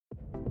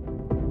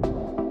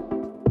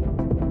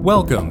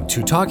Welcome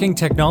to Talking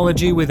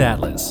Technology with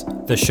Atlas,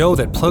 the show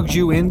that plugs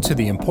you into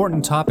the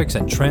important topics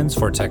and trends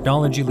for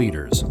technology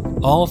leaders,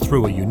 all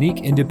through a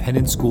unique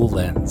independent school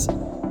lens.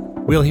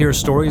 We'll hear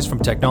stories from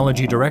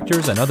technology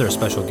directors and other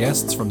special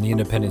guests from the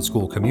independent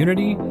school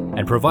community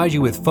and provide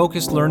you with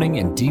focused learning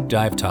and deep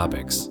dive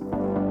topics.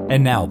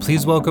 And now,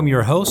 please welcome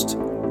your host,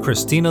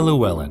 Christina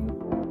Llewellyn.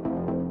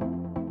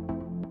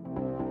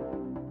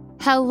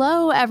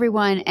 Hello,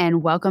 everyone,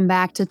 and welcome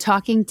back to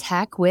Talking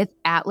Tech with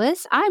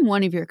Atlas. I'm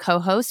one of your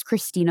co-hosts,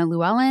 Christina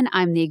Llewellyn.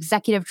 I'm the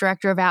executive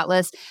director of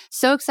Atlas.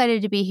 So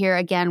excited to be here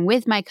again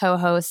with my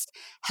co-host.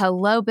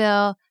 Hello,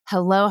 Bill.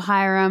 Hello,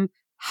 Hiram.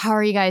 How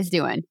are you guys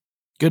doing?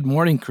 Good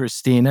morning,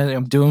 Christina.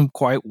 I'm doing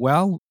quite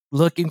well.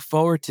 Looking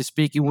forward to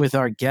speaking with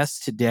our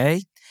guest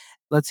today.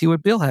 Let's see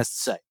what Bill has to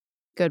say.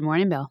 Good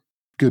morning, Bill.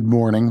 Good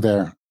morning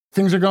there.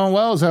 Things are going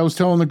well. As I was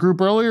telling the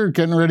group earlier,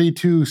 getting ready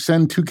to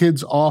send two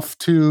kids off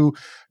to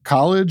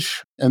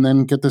college and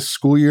then get this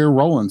school year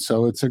rolling.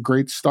 So it's a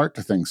great start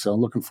to things. So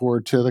looking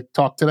forward to the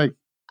talk today.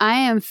 I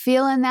am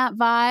feeling that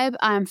vibe.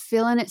 I'm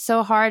feeling it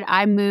so hard.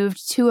 I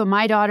moved two of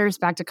my daughters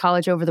back to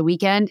college over the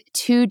weekend,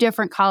 two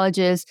different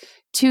colleges,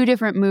 two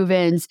different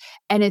move-ins.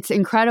 And it's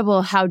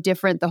incredible how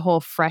different the whole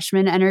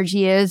freshman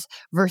energy is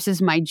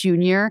versus my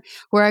junior,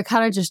 where I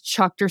kind of just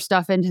chucked her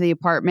stuff into the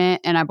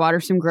apartment and I bought her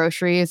some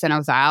groceries and I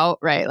was out,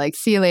 right? Like,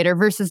 see you later.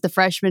 Versus the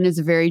freshman is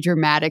a very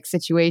dramatic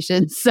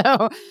situation.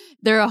 So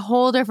they're a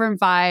whole different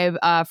vibe.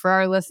 For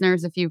our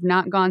listeners, if you've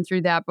not gone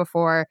through that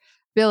before,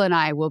 Bill and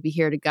I will be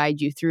here to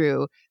guide you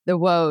through the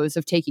woes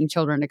of taking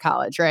children to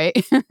college, right?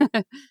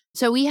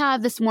 So we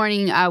have this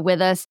morning with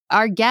us,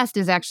 our guest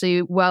is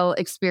actually well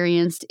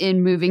experienced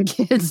in moving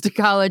kids to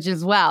college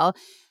as well.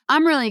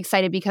 I'm really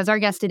excited because our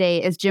guest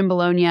today is Jim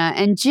Bologna.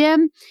 And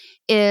Jim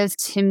is,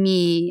 to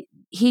me,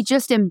 he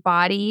just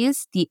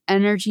embodies the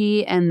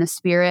energy and the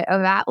spirit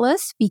of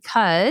Atlas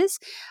because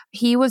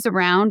he was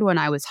around when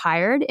I was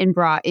hired and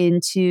brought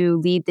in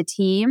to lead the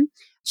team.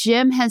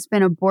 Jim has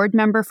been a board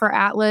member for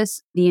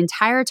Atlas the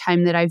entire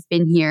time that I've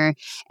been here,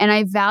 and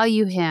I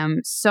value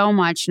him so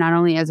much, not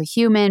only as a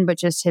human, but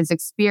just his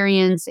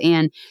experience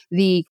and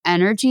the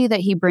energy that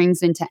he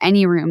brings into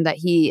any room that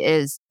he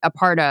is a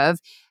part of.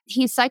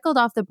 He cycled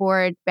off the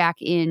board back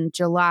in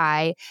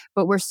July,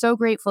 but we're so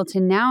grateful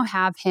to now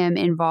have him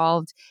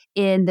involved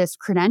in this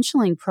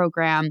credentialing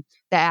program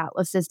that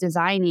Atlas is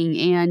designing,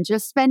 and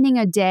just spending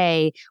a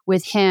day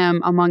with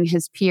him among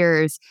his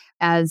peers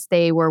as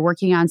they were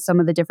working on some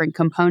of the different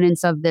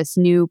components of this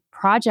new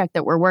project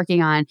that we're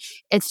working on.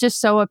 It's just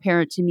so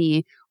apparent to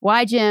me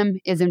why Jim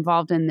is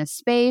involved in this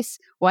space,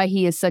 why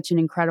he is such an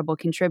incredible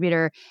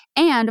contributor,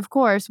 and of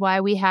course,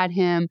 why we had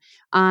him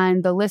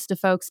on the list of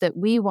folks that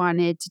we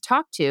wanted to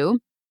talk to.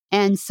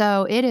 And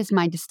so it is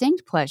my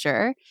distinct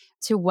pleasure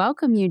to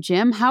welcome you,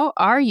 Jim. How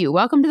are you?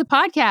 Welcome to the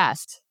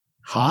podcast.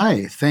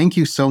 Hi, thank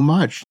you so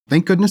much.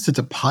 Thank goodness it's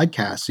a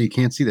podcast, so you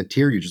can't see the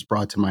tear you just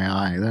brought to my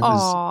eye.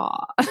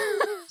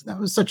 That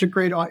was such a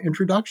great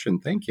introduction.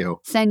 Thank you.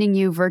 Sending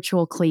you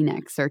virtual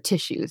Kleenex or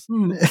tissues.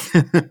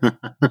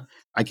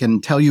 I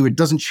can tell you it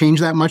doesn't change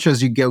that much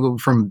as you go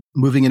from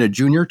moving in a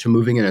junior to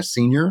moving in a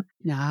senior.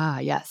 Ah,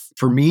 yes.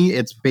 For me,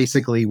 it's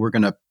basically we're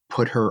going to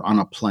put her on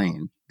a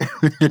plane.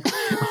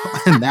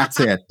 And that's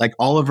it. Like,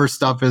 all of her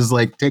stuff is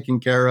like taken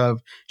care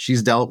of.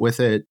 She's dealt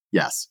with it.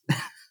 Yes.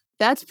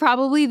 That's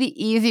probably the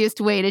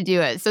easiest way to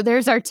do it. So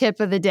there's our tip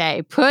of the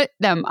day. Put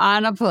them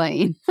on a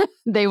plane.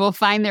 They will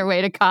find their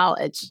way to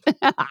college.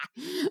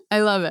 I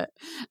love it.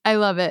 I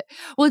love it.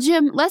 Well,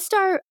 Jim, let's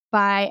start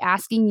by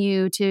asking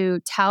you to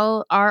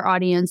tell our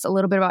audience a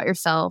little bit about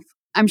yourself.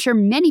 I'm sure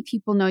many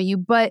people know you,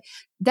 but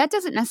that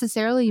doesn't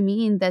necessarily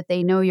mean that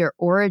they know your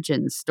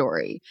origin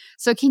story.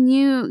 So can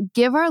you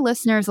give our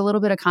listeners a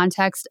little bit of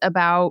context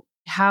about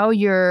how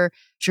your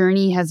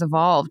journey has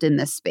evolved in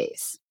this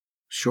space?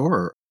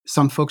 Sure.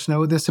 Some folks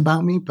know this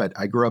about me, but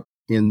I grew up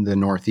in the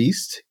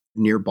Northeast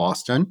near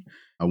Boston.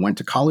 I went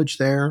to college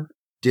there,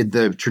 did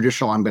the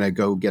traditional, I'm going to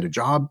go get a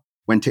job,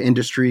 went to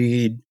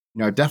industry.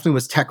 It definitely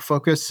was tech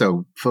focused,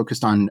 so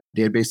focused on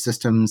database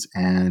systems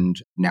and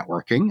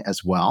networking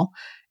as well.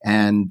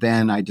 And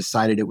then I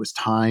decided it was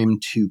time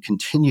to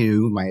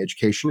continue my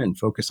education and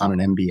focus on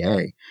an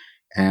MBA.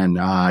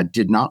 And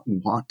did not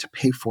want to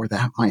pay for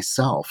that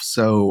myself.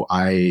 So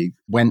I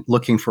went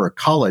looking for a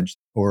college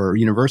or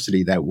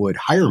university that would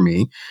hire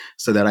me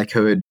so that I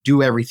could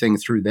do everything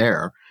through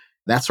there.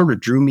 That sort of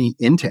drew me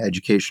into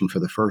education for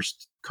the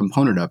first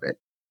component of it.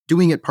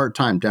 Doing it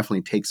part-time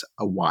definitely takes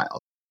a while.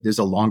 There's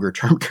a longer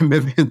term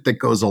commitment that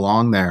goes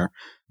along there.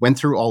 Went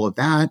through all of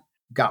that,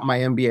 got my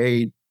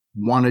MBA,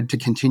 wanted to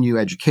continue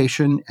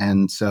education.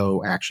 And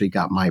so I actually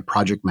got my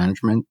project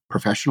management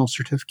professional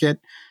certificate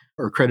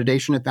or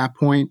accreditation at that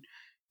point,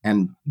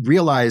 and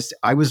realized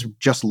I was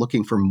just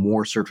looking for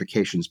more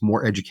certifications,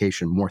 more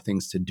education, more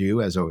things to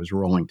do as I was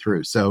rolling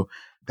through. So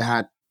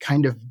that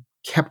kind of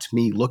kept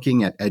me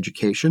looking at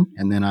education.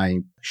 And then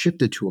I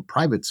shifted to a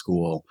private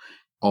school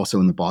also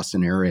in the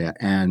Boston area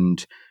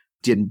and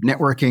did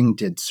networking,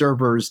 did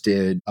servers,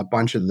 did a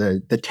bunch of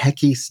the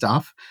techie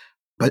stuff.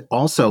 But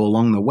also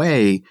along the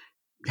way,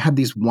 had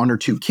these one or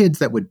two kids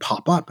that would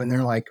pop up and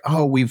they're like,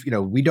 oh,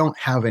 we don't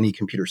have any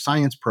computer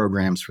science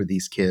programs for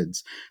these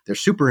kids. They're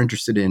super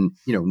interested in,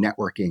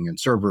 networking and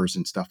servers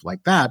and stuff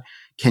like that.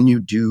 Can you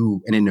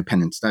do an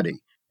independent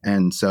study?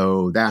 And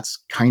so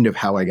that's kind of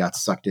how I got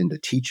sucked into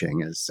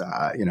teaching is,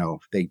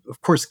 they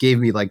of course gave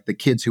me like the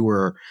kids who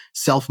were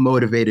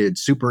self-motivated,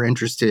 super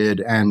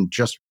interested, and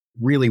just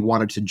really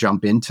wanted to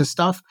jump into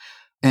stuff.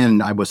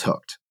 And I was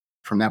hooked.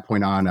 From that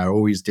point on, I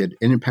always did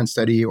independent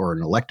study or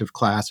an elective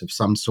class of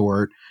some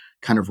sort,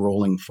 kind of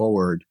rolling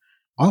forward.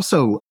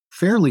 Also,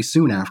 fairly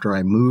soon after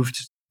I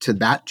moved to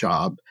that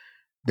job,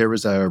 there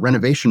was a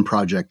renovation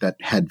project that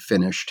had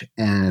finished.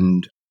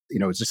 And,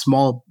 it was a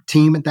small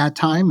team at that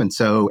time. And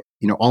so,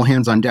 all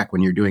hands on deck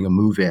when you're doing a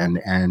move in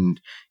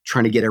and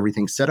trying to get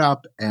everything set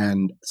up.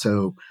 And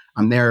so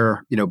I'm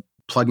there,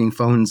 plugging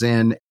phones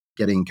in,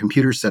 getting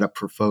computers set up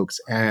for folks.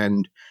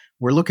 And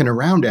we're looking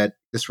around at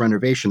this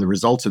renovation, the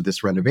results of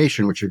this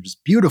renovation, which are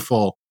just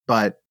beautiful,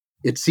 but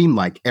it seemed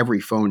like every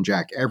phone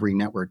jack, every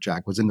network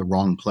jack was in the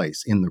wrong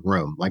place in the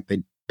room. Like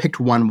they picked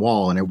one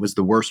wall and it was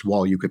the worst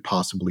wall you could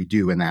possibly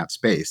do in that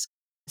space.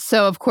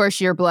 So, of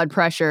course, your blood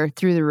pressure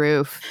through the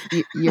roof,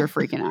 you're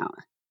freaking out.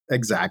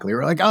 Exactly.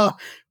 We're like, oh,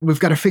 we've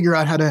got to figure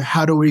out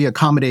how do we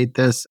accommodate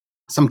this?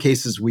 Some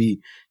cases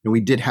we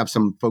did have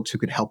some folks who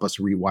could help us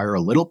rewire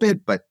a little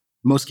bit, but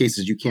most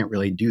cases you can't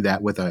really do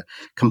that with a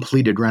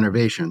completed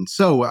renovation.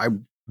 So I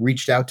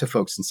reached out to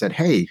folks and said,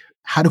 hey,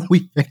 how do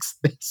we fix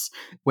this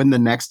when the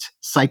next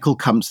cycle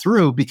comes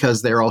through?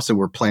 Because they also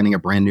were planning a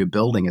brand new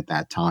building at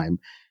that time.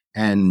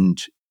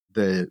 And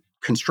the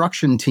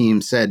construction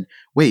team said,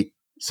 wait,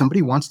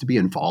 somebody wants to be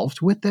involved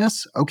with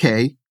this?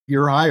 Okay,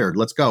 you're hired.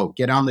 Let's go.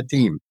 Get on the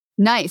team.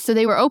 Nice. So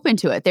they were open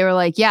to it. They were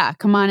like, yeah,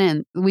 come on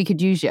in. We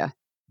could use you.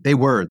 They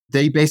were.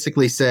 They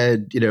basically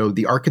said,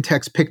 the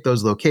architects picked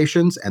those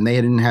locations and they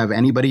didn't have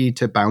anybody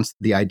to bounce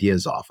the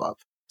ideas off of.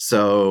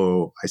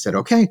 So I said,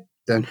 okay,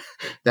 then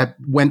that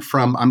went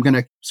from I'm going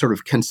to sort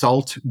of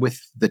consult with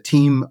the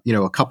team,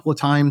 a couple of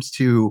times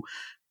to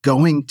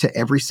going to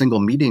every single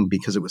meeting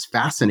because it was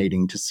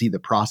fascinating to see the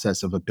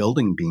process of a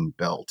building being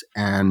built.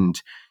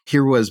 And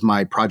here was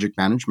my project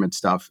management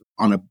stuff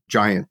on a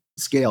giant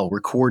scale. We're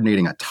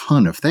coordinating a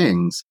ton of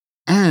things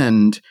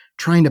and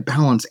trying to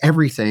balance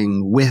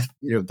everything with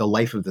the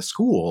life of the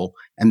school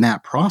and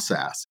that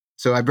process.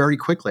 So I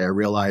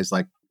realized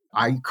like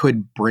I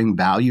could bring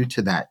value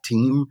to that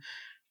team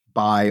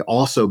by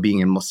also being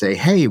able to say,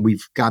 hey,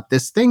 we've got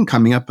this thing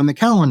coming up on the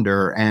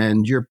calendar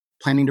and you're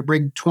planning to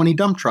bring 20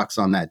 dump trucks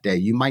on that day.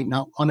 You might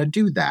not want to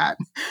do that.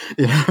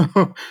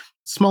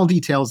 Small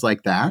details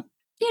like that.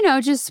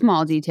 Just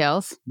small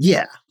details.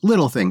 Yeah,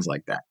 little things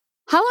like that.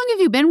 How long have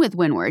you been with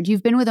Windward?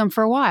 You've been with them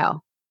for a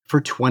while. For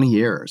 20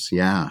 years,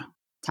 yeah.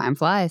 Time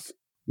flies.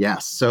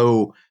 Yes.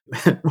 So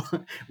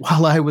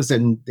while I was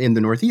in the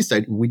Northeast,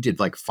 we did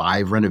like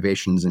 5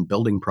 renovations and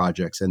building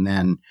projects. And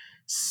then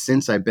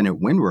since I've been at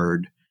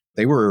Windward,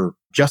 they were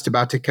just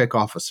about to kick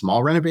off a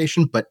small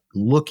renovation, but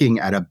looking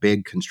at a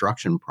big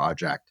construction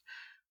project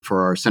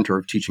for our Center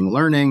of Teaching and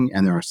Learning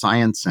and our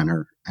Science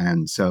Center.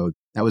 And so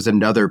that was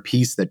another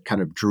piece that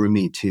kind of drew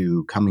me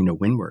to coming to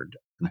Windward.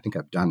 And I think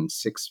I've done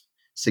 6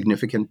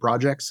 significant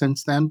projects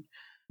since then.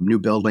 New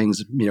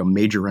buildings,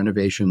 major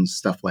renovations,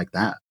 stuff like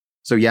that.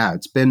 So yeah,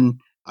 it's been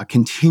a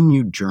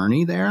continued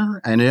journey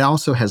there. And it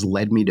also has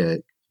led me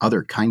to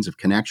other kinds of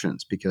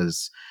connections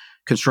because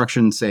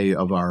construction, say,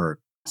 of our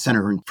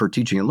Center for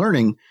Teaching and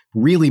Learning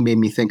really made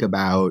me think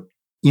about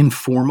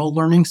informal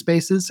learning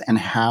spaces and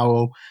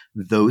how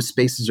those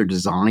spaces are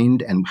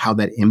designed and how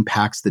that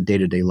impacts the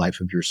day-to-day life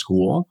of your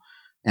school.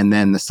 And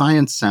then the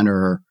Science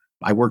Center,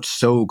 I worked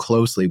so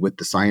closely with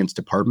the science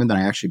department that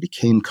I actually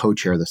became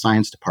co-chair of the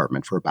science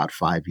department for about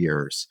 5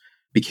 years,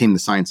 became the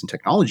science and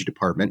technology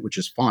department, which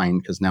is fine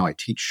because now I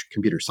teach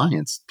computer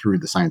science through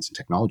the science and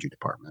technology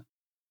department.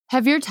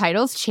 Have your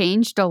titles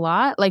changed a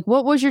lot? Like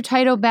what was your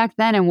title back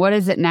then and what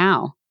is it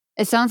now?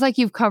 It sounds like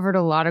you've covered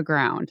a lot of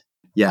ground.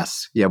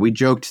 Yes. Yeah, we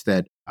joked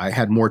that I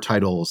had more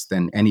titles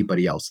than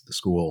anybody else at the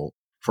school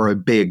for a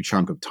big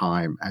chunk of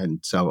time. And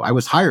so I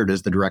was hired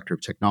as the director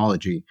of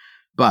technology,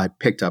 but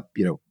picked up,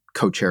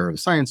 co-chair of the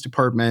science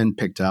department,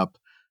 picked up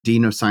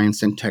dean of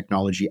science and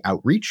technology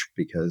outreach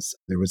because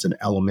there was an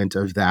element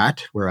of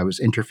that where I was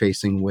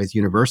interfacing with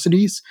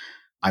universities.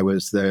 I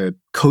was the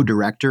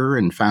co-director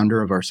and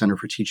founder of our Center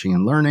for Teaching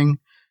and Learning.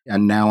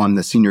 And now I'm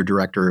the senior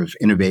director of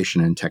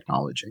innovation and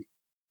technology.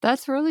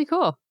 That's really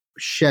cool.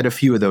 Shed a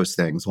few of those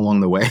things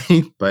along the way.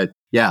 But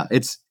yeah,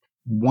 it's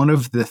one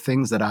of the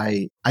things that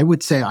I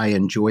would say I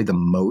enjoy the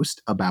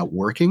most about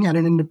working at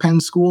an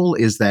independent school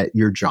is that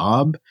your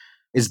job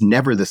is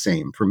never the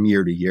same from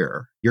year to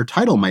year. Your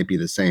title might be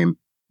the same.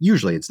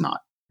 Usually it's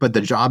not. But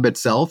the job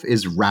itself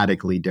is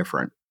radically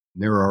different.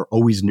 There are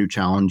always new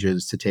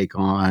challenges to take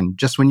on.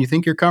 Just when you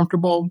think you're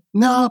comfortable,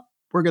 no,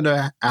 we're going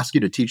to ask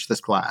you to teach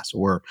this class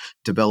or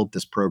develop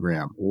this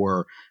program.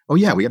 Or, oh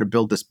yeah, we got to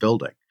build this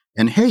building.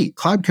 And hey,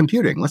 cloud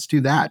computing, let's do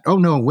that. Oh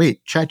no,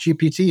 wait,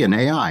 ChatGPT and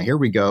AI, here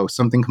we go,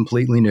 something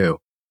completely new.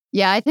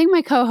 Yeah, I think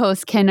my co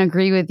hosts can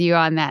agree with you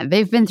on that.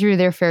 They've been through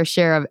their fair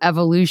share of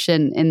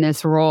evolution in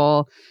this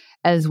role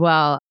as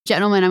well.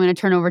 Gentlemen, I'm going to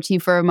turn over to you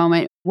for a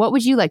moment. What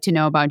would you like to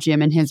know about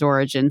Jim and his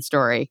origin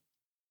story?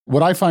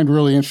 What I find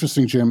really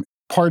interesting, Jim,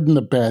 pardon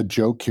the bad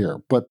joke here,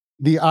 but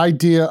the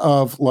idea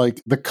of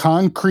like the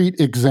concrete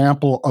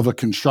example of a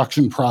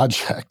construction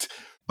project.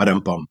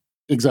 Ba-dum-bum.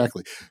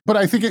 Exactly. But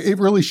I think it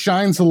really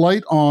shines a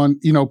light on,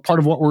 part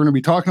of what we're going to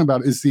be talking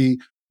about is the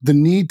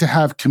need to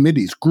have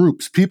committees,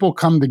 groups, people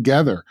come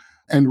together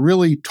and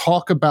really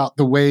talk about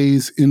the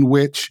ways in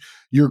which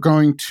you're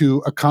going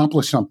to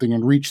accomplish something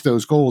and reach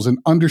those goals and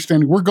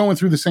understanding. We're going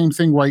through the same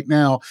thing right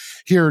now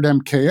here at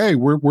MKA.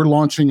 We're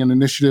launching an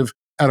initiative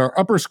at our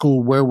upper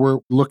school where we're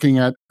looking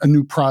at a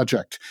new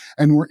project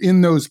and we're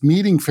in those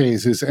meeting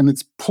phases and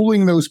it's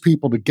pulling those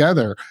people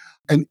together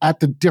and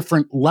at the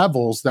different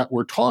levels that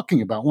we're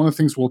talking about. One of the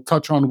things we'll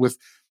touch on with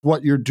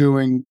what you're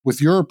doing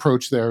with your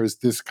approach there is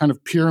this kind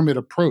of pyramid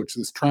approach,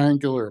 this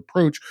triangular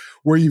approach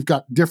where you've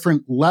got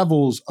different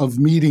levels of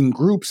meeting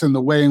groups and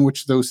the way in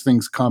which those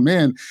things come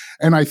in.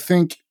 And I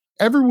think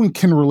everyone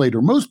can relate,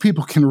 or most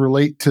people can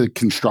relate to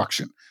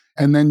construction.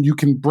 And then you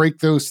can break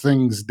those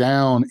things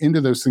down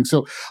into those things.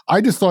 So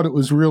I just thought it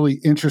was really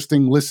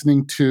interesting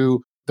listening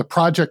to the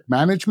project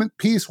management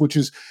piece, which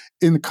is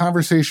in the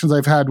conversations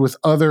I've had with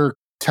other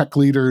tech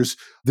leaders,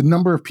 the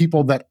number of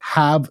people that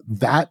have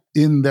that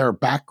in their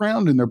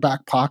background, in their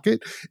back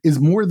pocket, is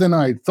more than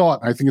I thought.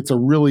 I think it's a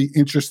really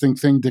interesting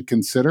thing to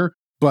consider.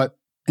 But,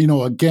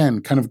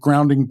 again, kind of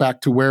grounding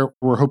back to where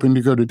we're hoping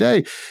to go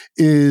today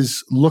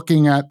is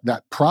looking at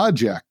that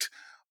project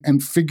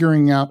and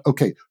figuring out,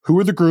 okay, who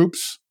are the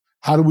groups?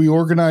 How do we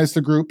organize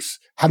the groups?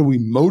 How do we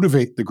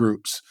motivate the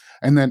groups?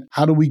 And then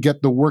how do we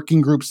get the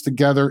working groups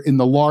together in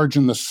the large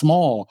and the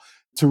small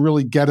to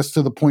really get us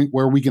to the point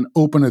where we can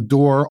open a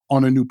door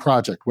on a new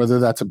project, whether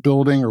that's a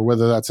building or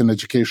whether that's an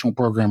educational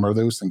program or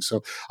those things.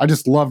 So I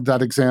just loved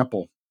that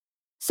example.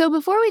 So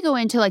before we go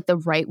into like the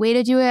right way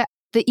to do it,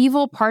 the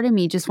evil part of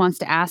me just wants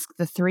to ask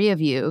the three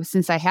of you,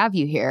 since I have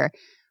you here,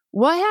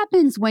 what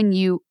happens when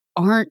you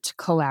aren't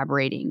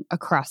collaborating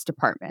across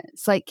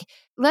departments? Like,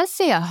 let's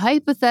say a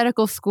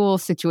hypothetical school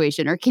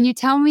situation, or can you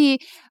tell me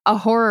a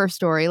horror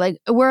story? Like,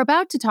 we're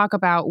about to talk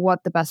about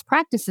what the best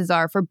practices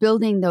are for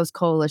building those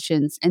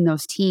coalitions and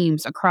those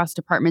teams across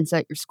departments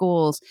at your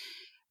schools.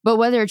 But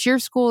whether it's your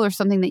school or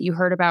something that you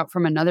heard about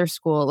from another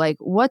school, like,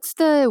 what's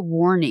the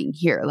warning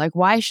here? Like,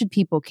 why should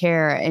people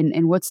care?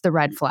 And what's the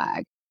red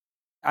flag?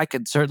 I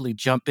could certainly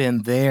jump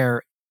in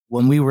there.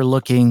 When we were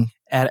looking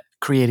at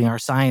creating our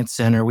science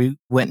center, we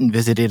went and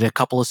visited a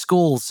couple of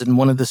schools. And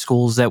one of the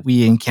schools that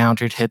we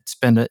encountered had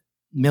spent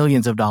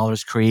millions of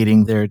dollars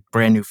creating their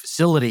brand new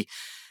facility.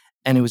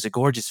 And it was a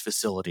gorgeous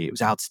facility. It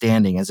was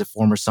outstanding. As a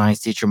former science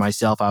teacher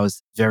myself, I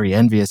was very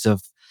envious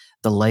of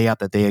the layout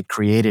that they had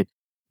created.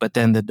 But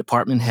then the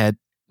department head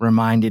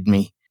reminded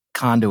me,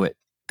 conduit.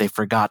 They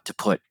forgot to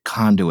put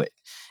conduit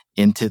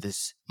into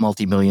this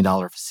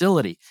multi-million-dollar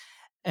facility.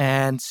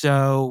 And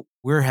so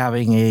we're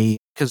having a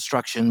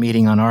construction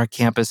meeting on our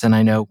campus. And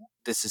I know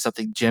this is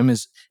something Jim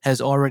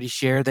has already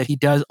shared that he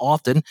does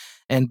often,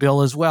 and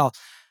Bill as well.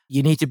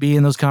 You need to be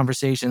in those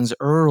conversations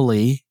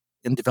early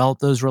and develop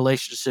those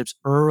relationships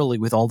early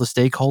with all the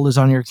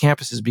stakeholders on your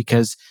campuses,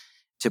 because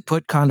to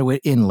put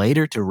conduit in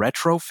later to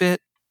retrofit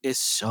is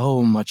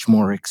so much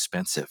more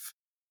expensive.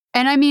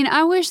 And I mean,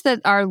 I wish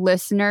that our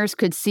listeners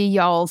could see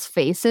y'all's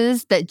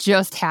faces that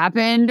just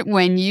happened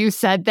when you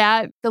said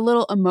that. The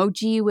little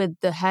emoji with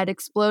the head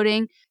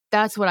exploding,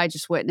 that's what I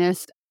just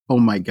witnessed. Oh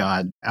my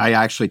God. I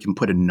actually can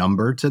put a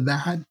number to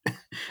that,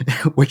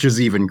 which is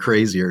even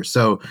crazier.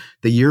 So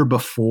the year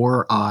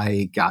before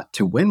I got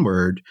to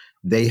Windward,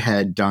 they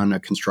had done a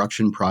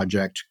construction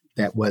project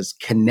that was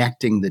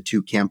connecting the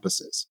two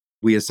campuses.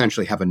 We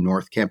essentially have a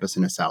North Campus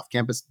and a South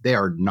Campus. They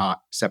are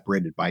not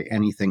separated by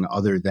anything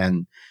other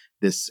than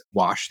this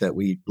wash that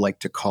we like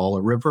to call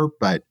a river,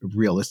 but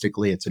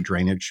realistically it's a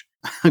drainage.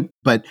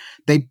 But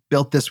they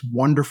built this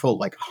wonderful,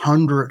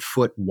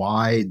 100-foot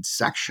wide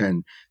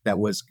section that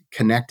was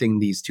connecting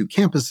these two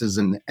campuses,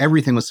 and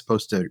everything was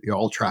supposed to,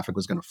 all traffic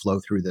was going to flow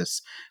through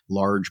this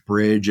large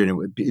bridge,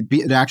 and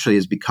it actually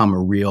has become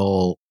a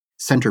real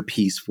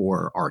centerpiece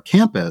for our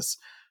campus.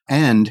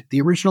 And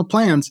the original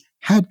plans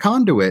had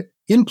conduit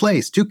in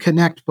place to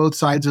connect both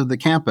sides of the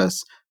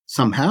campus.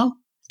 Somehow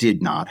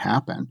did not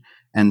happen.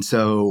 And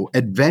so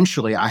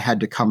eventually I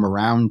had to come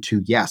around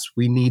to, yes,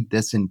 we need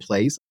this in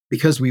place,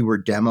 because we were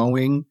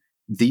demoing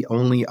the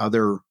only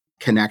other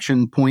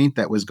connection point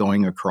that was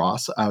going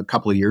across a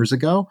couple of years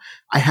ago.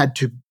 I had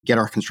to get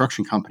our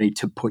construction company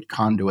to put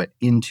conduit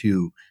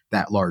into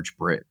that large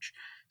bridge.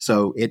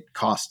 So it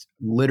cost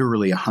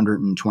literally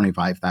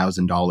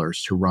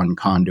 $125,000 to run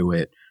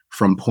conduit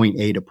from point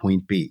A to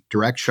point B,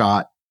 direct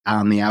shot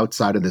on the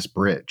outside of this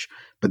bridge.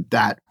 But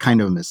that kind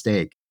of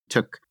mistake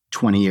took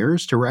 20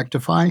 years to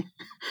rectify.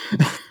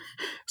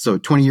 So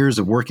 20 years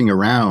of working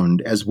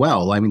around as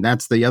well. I mean,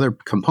 that's the other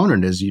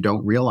component, is you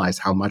don't realize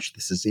how much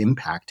this is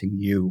impacting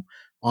you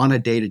on a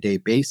day-to-day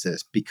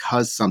basis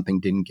because something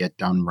didn't get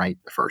done right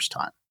the first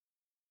time.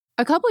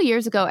 A couple of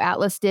years ago,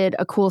 Atlas did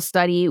a cool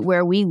study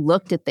where we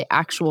looked at the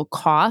actual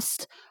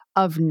cost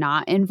of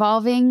not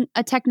involving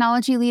a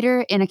technology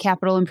leader in a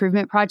capital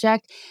improvement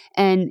project.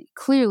 And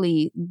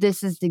clearly,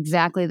 this is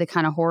exactly the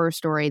kind of horror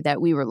story that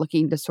we were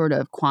looking to sort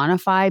of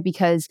quantify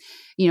because,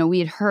 we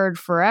had heard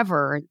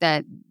forever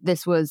that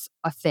this was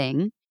a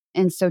thing.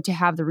 And so to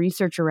have the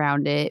research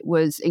around it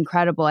was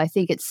incredible. I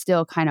think it's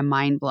still kind of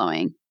mind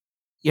blowing.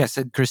 Yes,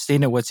 and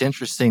Christina, what's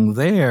interesting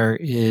there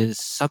is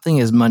something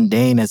as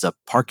mundane as a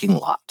parking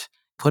lot.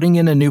 Putting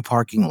in a new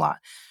parking lot.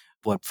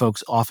 What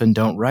folks often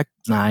don't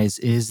recognize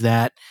is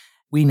that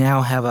we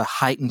now have a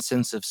heightened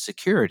sense of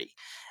security.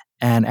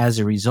 And as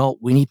a result,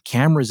 we need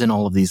cameras in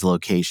all of these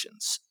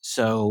locations.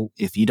 So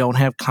if you don't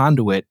have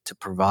conduit to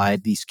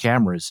provide these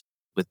cameras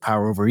with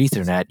power over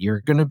Ethernet,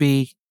 you're going to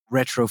be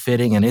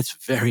retrofitting, and it's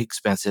very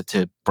expensive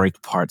to break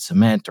apart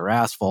cement or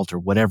asphalt or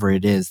whatever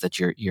it is that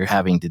you're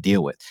having to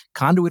deal with.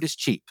 Conduit is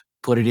cheap.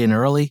 Put it in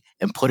early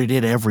and put it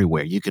in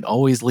everywhere. You can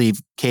always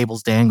leave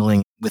cables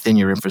dangling within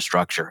your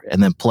infrastructure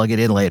and then plug it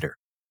in later.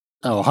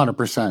 Oh,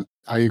 100%.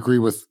 I agree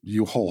with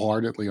you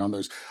wholeheartedly on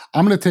those.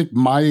 I'm going to take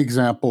my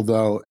example,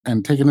 though,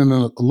 and take it in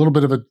a little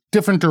bit of a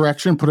different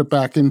direction, put it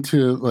back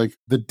into like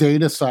the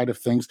data side of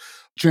things.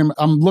 Jim,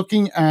 I'm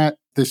looking at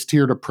this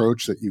tiered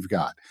approach that you've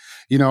got,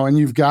 and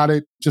you've got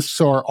it just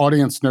so our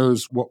audience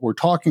knows what we're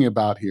talking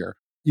about here.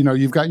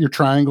 You've got your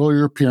triangle or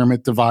your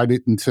pyramid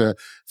divided into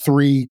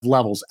 3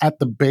 levels. At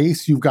the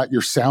base, you've got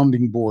your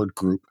sounding board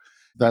group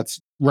that's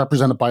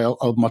represented by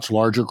a much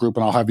larger group,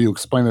 and I'll have you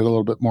explain it a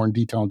little bit more in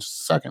detail in just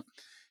a second.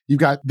 You've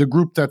got the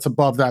group that's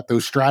above that,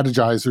 those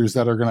strategizers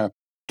that are going to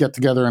get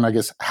together and I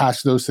guess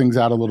hash those things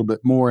out a little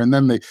bit more. And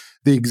then the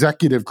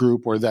executive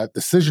group or that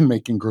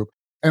decision-making group.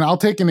 And I'll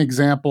take an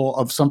example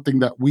of something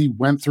that we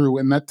went through,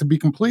 and that, to be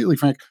completely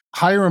frank,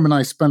 Hiram and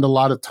I spend a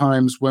lot of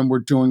times when we're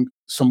doing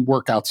some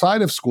work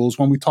outside of schools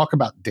when we talk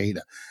about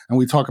data and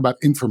we talk about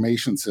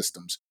information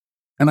systems.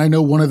 And I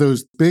know one of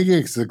those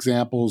biggest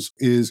examples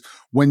is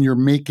when you're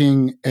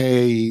making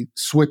a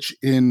switch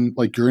in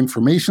like your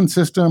information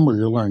system or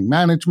your learning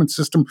management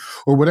system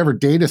or whatever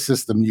data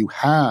system you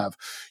have,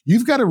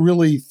 you've got to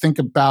really think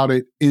about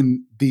it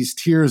in these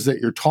tiers that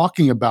you're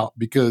talking about,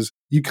 because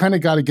you kind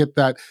of got to get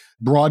that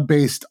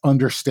broad-based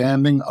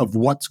understanding of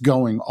what's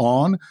going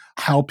on,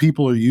 how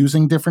people are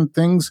using different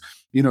things,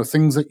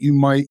 things that you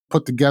might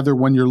put together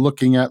when you're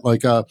looking at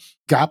like a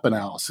gap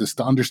analysis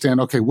to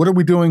understand, okay, what are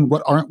we doing?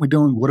 What aren't we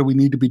doing? What do we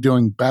need to be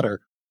doing better?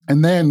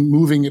 And then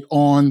moving it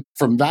on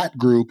from that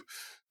group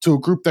to a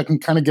group that can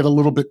kind of get a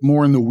little bit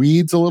more in the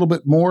weeds a little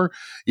bit more.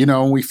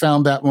 And we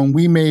found that when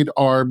we made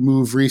our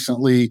move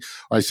recently,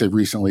 I say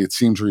recently, it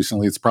seems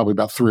recently, it's probably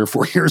about 3 or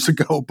 4 years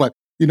ago, but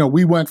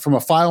we went from a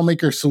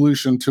FileMaker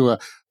solution to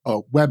a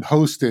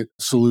web-hosted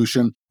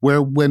solution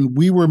where when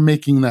we were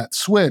making that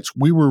switch,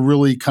 we were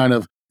really kind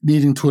of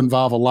needing to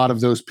involve a lot of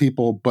those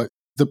people. But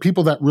the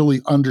people that really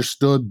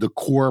understood the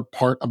core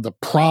part of the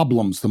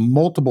problems, the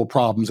multiple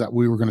problems that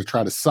we were going to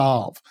try to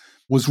solve,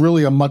 was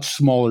really a much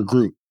smaller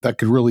group that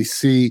could really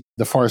see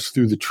the forest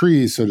through the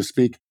trees, so to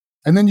speak.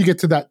 And then you get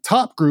to that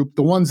top group,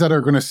 the ones that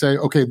are going to say,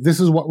 okay, this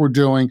is what we're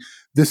doing,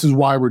 this is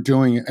why we're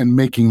doing it, and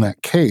making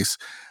that case.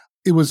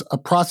 It was a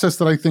process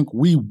that I think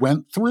we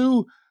went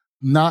through,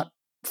 not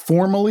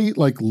formally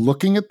like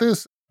looking at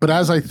this, but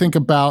as I think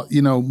about,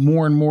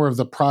 more and more of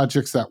the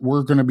projects that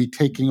we're going to be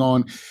taking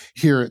on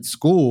here at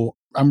school,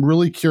 I'm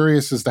really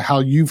curious as to how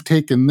you've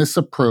taken this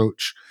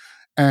approach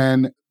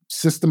and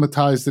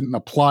systematized it and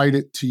applied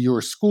it to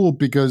your school,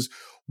 because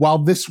while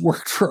this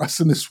worked for us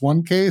in this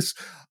one case,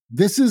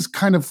 this is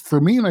kind of, for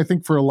me, and I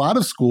think for a lot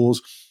of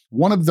schools,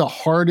 one of the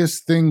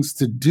hardest things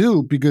to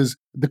do, because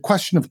the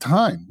question of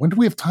time, when do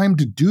we have time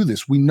to do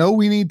this? We know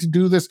we need to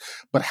do this,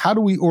 but how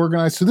do we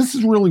organize? So this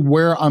is really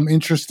where I'm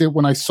interested.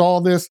 When I saw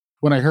this,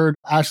 when I heard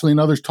Ashley and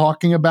others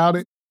talking about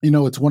it,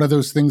 it's one of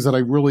those things that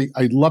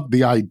I love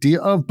the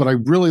idea of, but I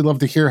really love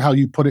to hear how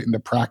you put it into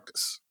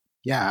practice.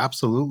 Yeah,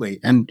 absolutely.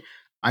 And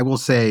I will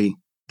say,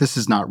 this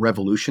is not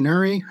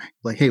revolutionary.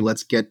 Like, hey,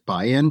 let's get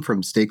buy-in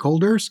from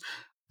stakeholders.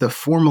 The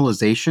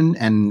formalization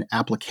and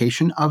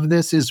application of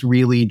this is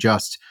really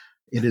just,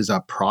 it is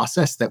a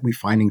process that we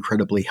find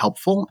incredibly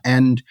helpful.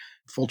 And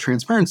full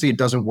transparency, it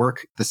doesn't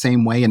work the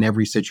same way in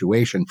every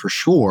situation, for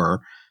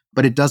sure,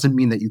 but it doesn't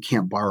mean that you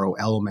can't borrow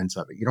elements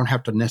of it. You don't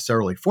have to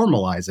necessarily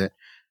formalize it,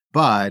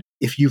 but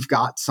if you've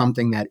got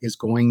something that is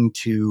going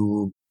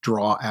to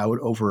draw out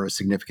over a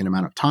significant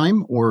amount of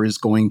time or is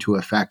going to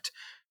affect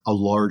a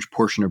large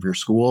portion of your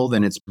school,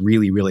 then it's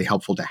really, really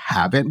helpful to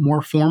have it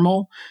more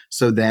formal.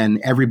 So then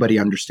everybody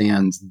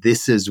understands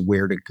this is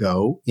where to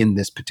go in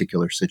this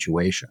particular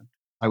situation.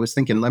 I was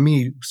thinking, let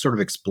me sort of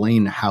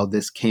explain how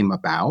this came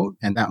about,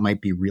 and that might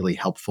be really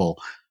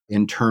helpful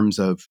in terms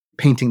of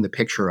painting the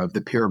picture of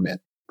the pyramid.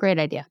 Great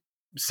idea.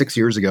 6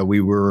 years ago,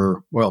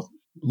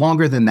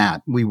 longer than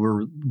that, we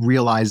were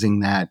realizing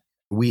that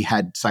we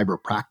had cyber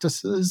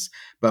practices,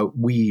 but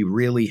we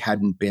really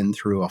hadn't been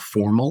through a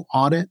formal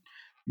audit,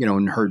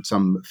 and heard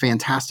some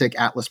fantastic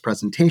Atlas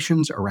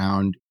presentations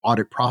around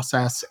audit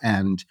process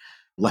and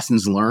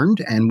lessons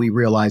learned. And we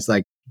realized,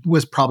 like,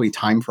 was probably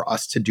time for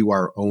us to do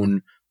our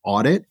own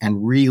audit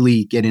and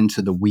really get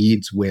into the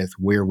weeds with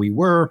where we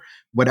were,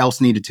 what else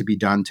needed to be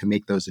done to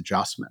make those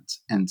adjustments.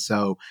 And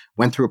so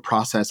went through a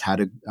process,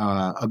 had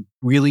a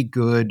really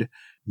good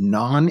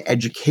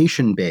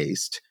non-education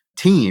based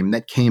team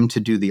that came to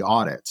do the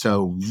audit.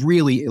 So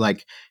really,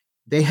 like,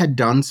 they had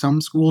done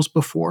some schools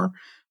before,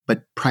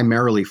 but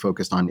primarily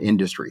focused on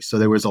industry. So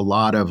there was a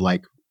lot of a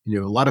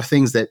lot of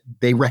things that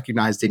they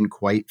recognized didn't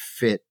quite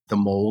fit the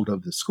mold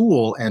of the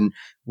school, and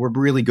were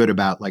really good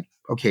about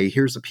okay,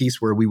 here's a piece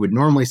where we would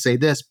normally say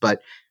this,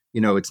 but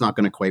it's not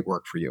going to quite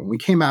work for you. And we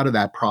came out of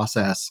that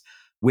process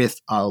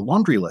with a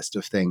laundry list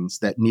of things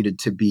that needed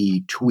to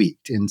be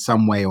tweaked in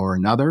some way or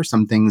another,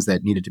 some things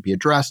that needed to be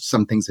addressed,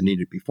 some things that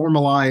needed to be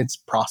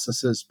formalized,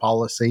 processes,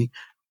 policy.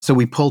 So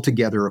we pulled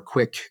together a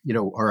quick,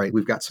 all right,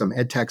 we've got some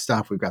ed tech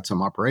stuff, we've got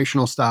some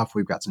operational stuff,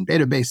 we've got some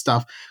database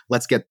stuff.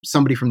 Let's get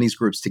somebody from these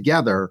groups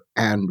together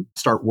and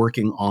start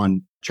working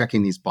on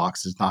checking these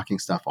boxes, knocking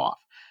stuff off.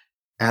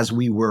 As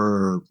we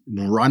were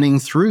running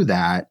through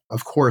that,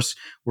 of course,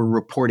 we're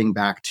reporting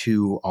back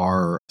to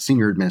our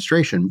senior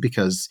administration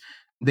because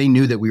they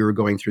knew that we were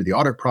going through the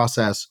audit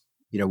process.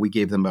 We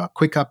gave them a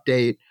quick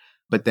update,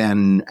 but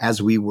then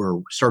as we were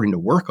starting to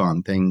work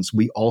on things,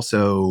 we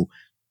also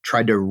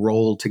tried to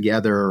roll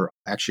together.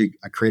 Actually,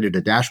 I created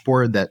a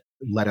dashboard that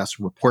let us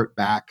report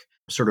back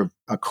sort of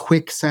a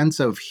quick sense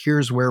of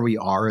here's where we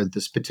are at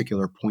this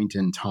particular point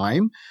in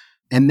time.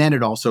 And then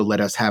it also let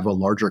us have a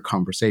larger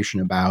conversation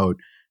about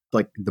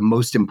the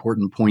most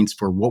important points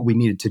for what we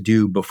needed to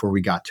do before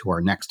we got to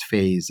our next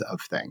phase of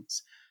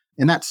things.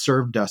 And that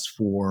served us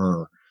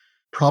for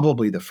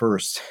probably the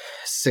first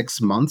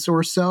 6 months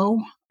or so.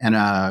 And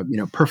a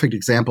perfect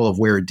example of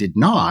where it did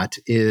not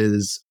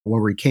is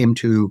where we came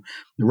to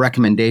the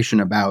recommendation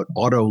about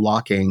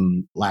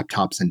auto-locking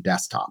laptops and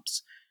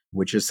desktops,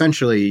 which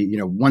essentially,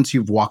 once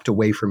you've walked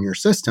away from your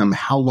system,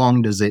 how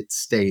long does it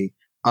stay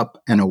up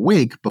and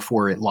awake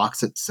before it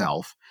locks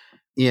itself?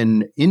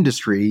 In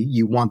industry,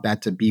 you want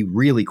that to be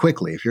really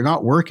quickly. If you're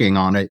not working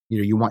on it,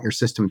 you want your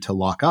system to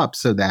lock up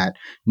so that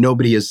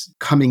nobody is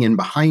coming in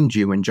behind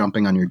you and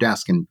jumping on your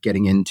desk and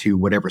getting into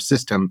whatever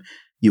system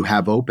you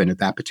have open at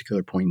that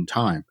particular point in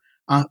time.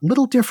 A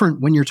little different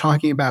when you're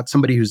talking about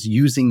somebody who's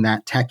using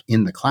that tech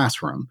in the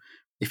classroom.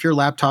 If your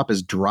laptop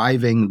is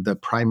driving the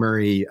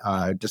primary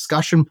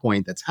discussion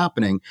point that's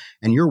happening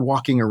and you're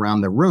walking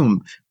around the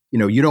room,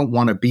 you don't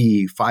want to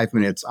be 5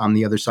 minutes on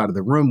the other side of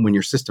the room when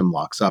your system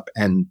locks up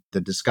and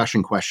the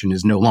discussion question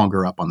is no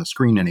longer up on the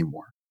screen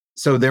anymore.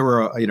 So there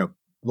were,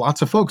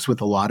 lots of folks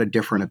with a lot of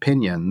different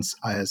opinions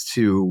as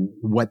to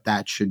what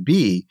that should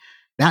be.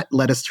 That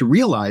led us to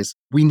realize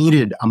we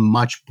needed a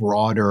much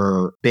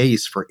broader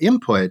base for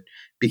input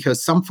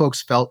because some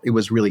folks felt it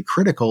was really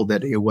critical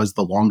that it was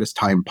the longest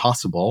time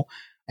possible.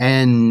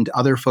 And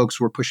other folks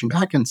were pushing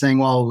back and saying,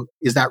 well,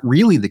 is that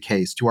really the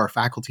case? Do our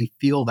faculty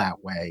feel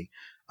that way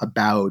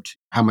about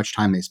how much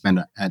time they spend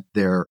at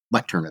their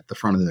lectern at the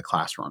front of the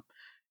classroom?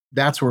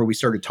 That's where we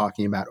started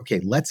talking about, okay,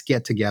 let's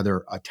get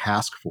together a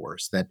task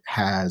force that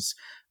has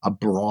a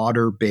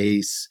broader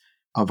base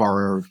of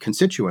our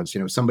constituents,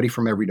 somebody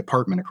from every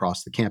department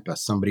across the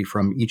campus, somebody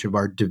from each of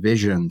our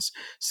divisions,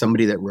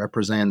 somebody that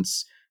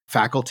represents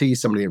faculty,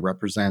 somebody that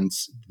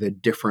represents the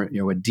different,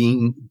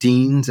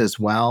 deans as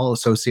well,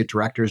 associate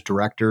directors,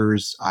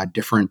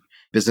 different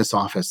business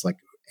office,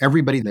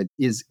 everybody that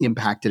is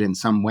impacted in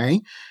some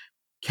way.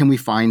 Can we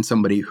find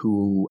somebody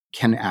who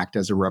can act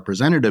as a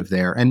representative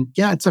there? And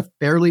yeah, it's a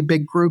fairly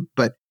big group,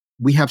 but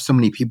we have so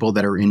many people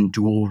that are in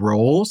dual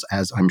roles,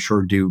 as I'm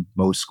sure do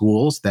most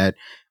schools, that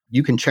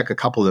you can check a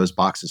couple of those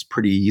boxes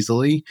pretty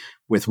easily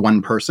with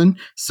one person.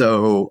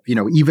 So,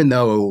 even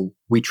though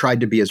we tried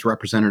to be as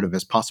representative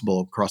as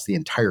possible across the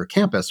entire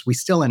campus, we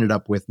still ended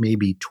up with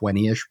maybe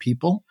 20-ish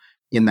people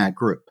in that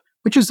group,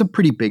 which is a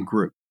pretty big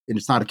group. And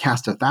it's not a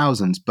cast of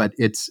thousands, but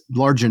it's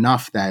large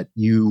enough that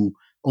you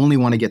only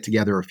want to get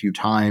together a few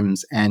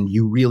times and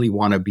you really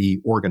want to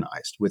be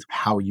organized with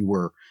how you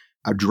were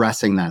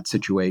addressing that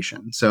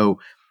situation. So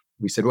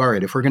we said, all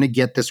right, if we're going to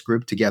get this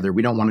group together,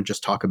 we don't want to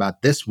just talk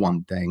about this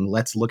one thing.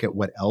 Let's look at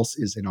what else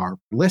is in our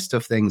list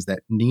of things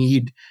that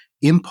need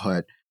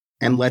input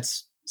and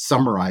let's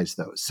summarize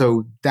those.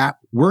 So that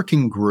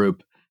working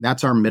group,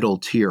 that's our middle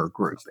tier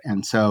group.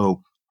 And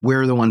so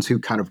we're the ones who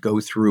kind of go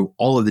through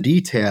all of the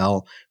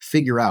detail,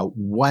 figure out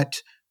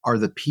what are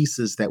the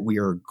pieces that we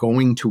are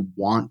going to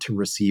want to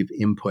receive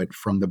input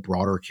from the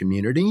broader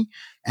community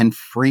and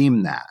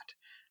frame that.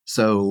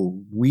 So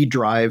we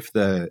drive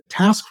the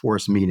task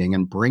force meeting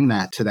and bring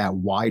that to that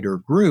wider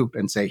group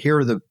and say, here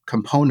are the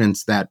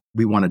components that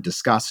we want to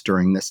discuss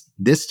during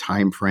this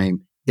time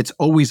frame. It's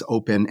always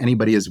open.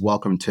 Anybody is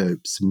welcome to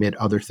submit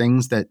other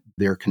things that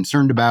they're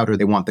concerned about or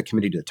they want the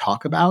committee to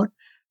talk about,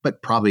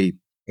 but probably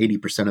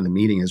 80% of the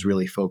meeting is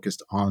really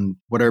focused on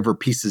whatever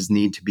pieces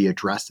need to be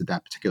addressed at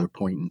that particular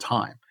point in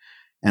time.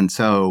 And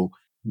so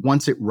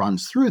once it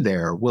runs through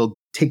there, we'll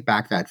take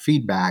back that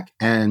feedback.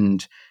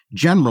 And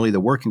generally, the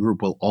working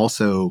group will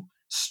also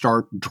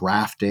start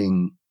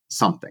drafting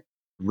something.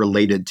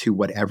 related to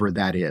whatever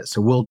that is.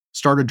 So we'll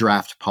start a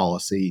draft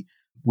policy.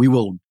 We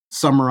will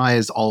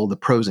summarize all the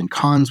pros and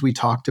cons we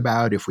talked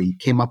about. If we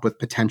came up with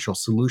potential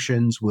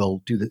solutions,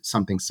 we'll do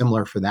something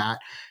similar for that,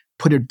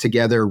 put it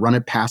together, run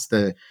it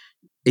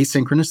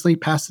asynchronously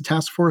past the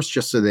task force,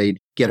 just so they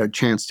get a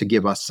chance to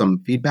give us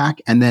some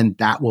feedback. And then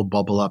that will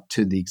bubble up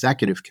to the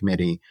executive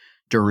committee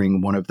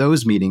during one of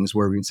those meetings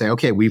where we can say,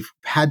 okay, we've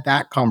had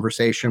that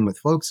conversation with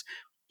folks.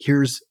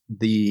 Here's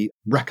the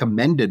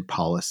recommended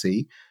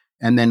policy.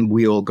 And then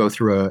we'll go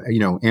through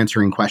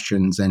answering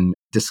questions and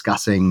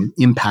discussing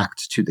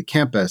impact to the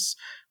campus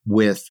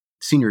with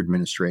senior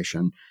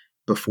administration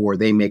before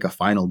they make a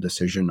final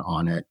decision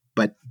on it.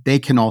 But they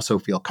can also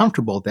feel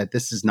comfortable that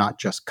this is not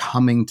just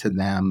coming to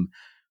them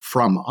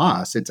from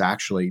us. It's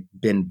actually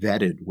been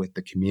vetted with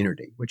the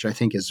community, which I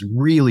think is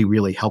really,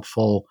 really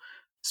helpful,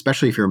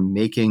 especially if you're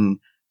making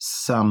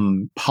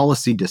some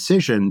policy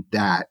decision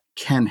that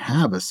can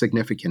have a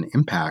significant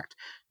impact.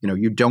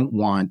 You don't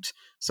want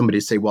somebody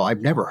to say, well,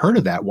 I've never heard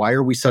of that. Why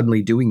are we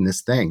suddenly doing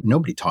this thing?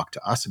 Nobody talked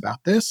to us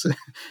about this.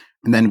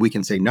 And then we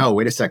can say, no,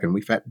 wait a second.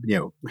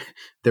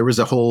 There was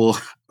a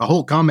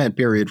whole comment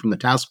period from the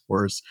task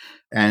force,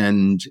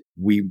 and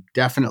we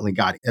definitely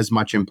got as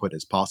much input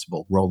as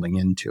possible rolling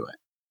into it.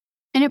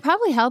 And it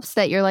probably helps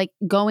that you're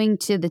going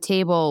to the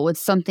table with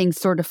something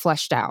sort of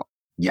fleshed out.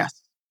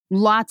 Yes.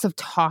 Lots of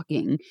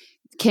talking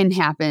can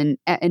happen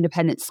at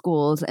independent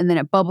schools, and then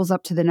it bubbles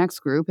up to the next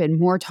group and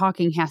more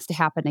talking has to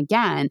happen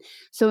again.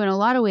 So in a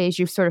lot of ways,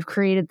 you've sort of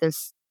created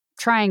this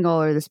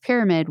triangle or this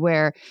pyramid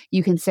where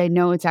you can say,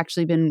 no, it's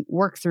actually been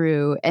worked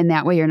through. And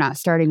that way you're not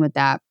starting with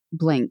that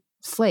blank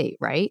slate,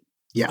 right?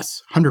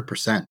 Yes,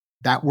 100%.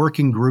 That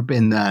working group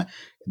in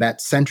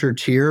that center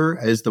tier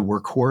is the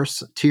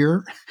workhorse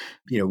tier.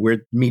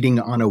 We're meeting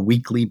on a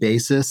weekly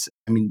basis.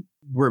 I mean,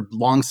 we're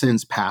long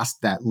since past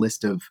that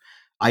list of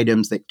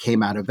items that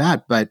came out of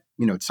that. But,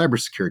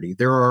 cybersecurity,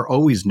 there are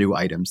always new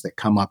items that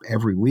come up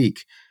every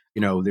week.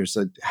 There's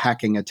a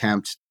hacking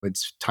attempt.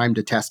 It's time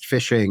to test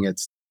phishing.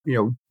 It's,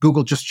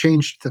 Google just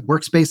changed the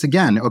workspace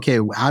again. Okay,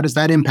 how does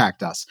that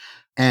impact us?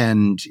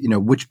 And,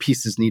 which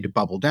pieces need to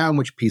bubble down,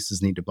 which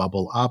pieces need to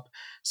bubble up.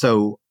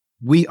 So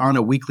we, on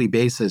a weekly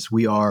basis,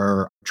 we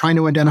are trying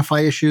to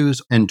identify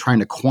issues and trying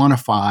to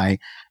quantify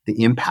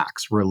the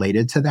impacts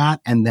related to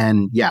that. And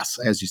then, yes,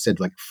 as you said,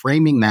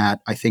 framing that,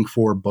 I think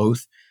for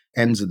both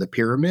ends of the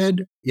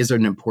pyramid is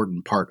an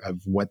important part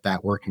of what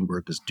that working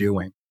group is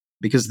doing,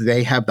 because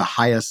they have the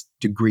highest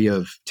degree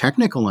of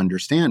technical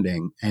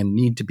understanding and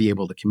need to be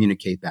able to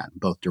communicate that in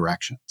both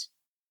directions.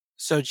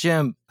 So,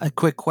 Jim, a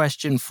quick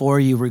question for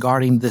you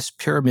regarding this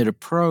pyramid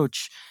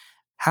approach.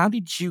 How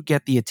did you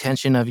get the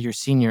attention of your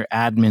senior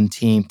admin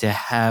team to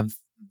have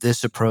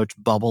this approach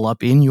bubble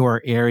up in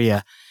your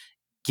area,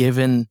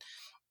 given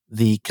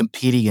the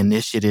competing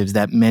initiatives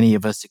that many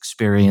of us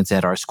experience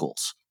at our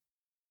schools?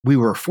 We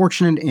were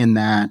fortunate in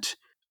that,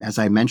 as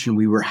I mentioned,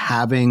 we were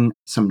having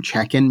some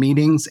check-in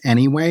meetings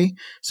anyway.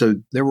 So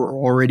there were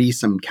already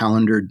some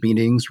calendared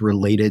meetings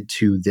related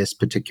to this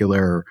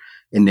particular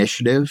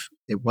initiative.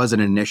 It was an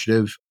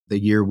initiative the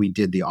year we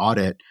did the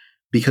audit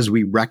because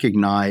we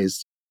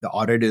recognized the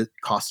audit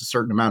costs a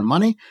certain amount of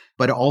money,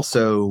 but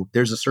also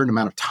there's a certain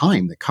amount of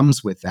time that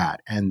comes with that.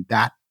 And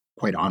that,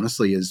 quite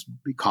honestly,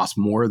 costs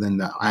more than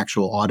the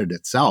actual audit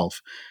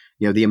itself.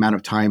 The amount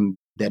of time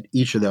that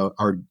each of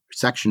our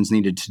sections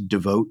needed to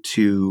devote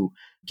to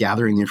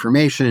gathering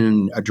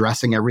information,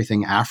 addressing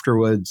everything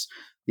afterwards,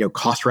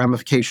 cost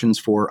ramifications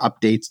for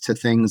updates to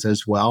things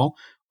as well.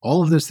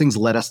 All of those things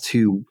led us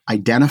to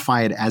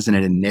identify it as an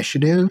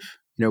initiative,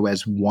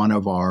 as one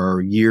of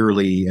our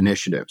yearly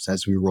initiatives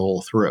as we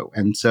roll through.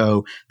 And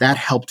so that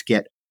helped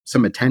get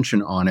some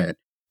attention on it.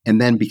 And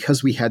then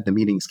because we had the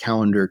meetings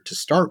calendar to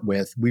start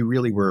with, we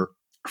really were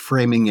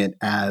framing it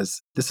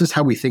as, this is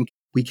how we think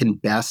we can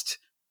best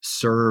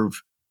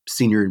serve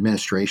senior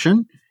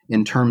administration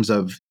in terms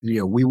of,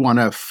 we want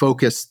to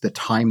focus the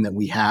time that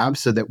we have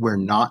so that we're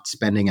not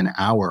spending an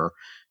hour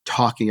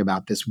talking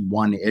about this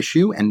one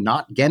issue and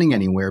not getting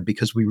anywhere,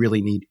 because we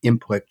really need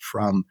input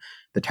from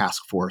the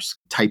task force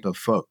type of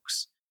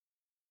folks.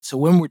 So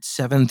when we're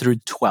 7 through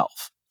 12.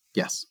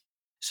 Yes.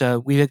 So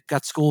we've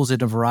got schools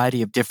in a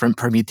variety of different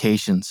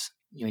permutations.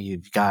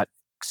 You've got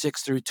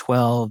 6 through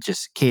 12,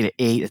 just K to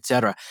 8, et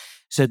cetera.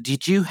 So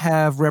did you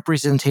have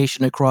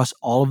representation across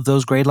all of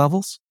those grade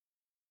levels?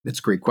 That's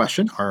a great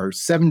question. Our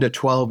 7 to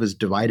 12 is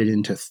divided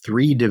into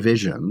 3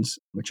 divisions,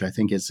 which I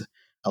think is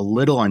a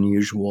little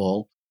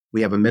unusual.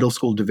 We have a middle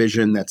school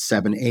division that's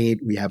 7, 8.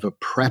 We have a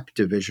prep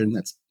division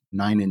that's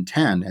 9 and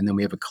 10. And then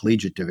we have a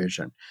collegiate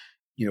division.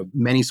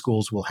 Many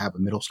schools will have a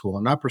middle school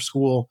and upper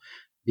school.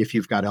 If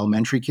you've got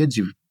elementary kids,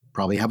 you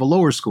probably have a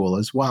lower school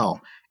as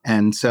well.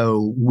 And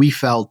so we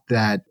felt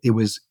that it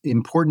was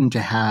important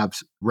to have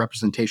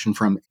representation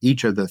from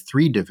each of the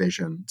 3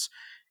 divisions.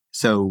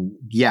 So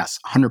yes,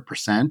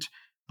 100%.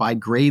 By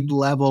grade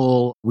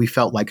level, we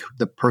felt like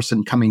the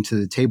person coming to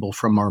the table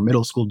from our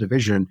middle school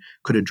division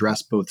could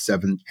address both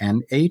 7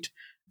 and 8.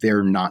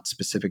 They're not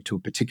specific to a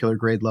particular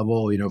grade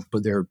level,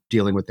 but they're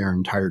dealing with their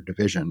entire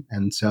division.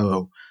 And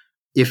so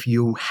If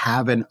you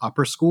have an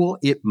upper school,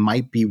 it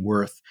might be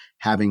worth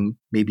having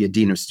maybe a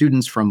dean of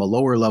students from a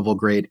lower level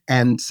grade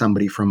and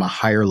somebody from a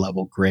higher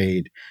level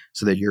grade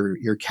so that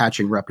you're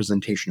catching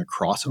representation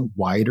across a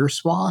wider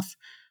swath,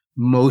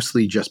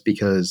 mostly just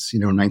because,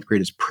 ninth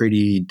grade is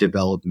pretty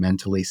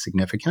developmentally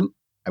significant,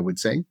 I would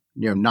say.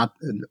 Not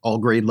all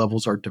grade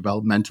levels are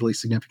developmentally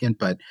significant,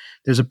 but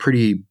there's a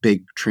pretty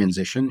big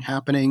transition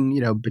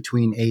happening,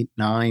 between 8,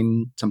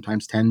 9,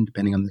 sometimes 10,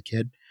 depending on the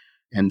kid.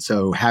 And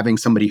so having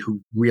somebody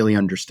who really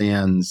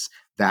understands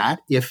that,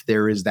 if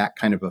there is that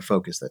kind of a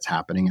focus that's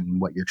happening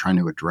and what you're trying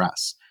to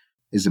address,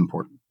 is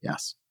important.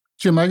 Yes.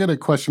 Jim, I got a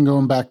question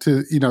going back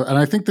to, and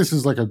I think this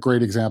is like a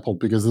great example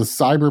because the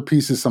cyber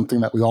piece is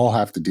something that we all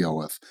have to deal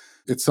with.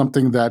 It's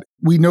something that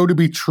we know to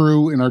be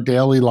true in our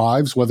daily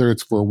lives, whether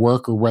it's for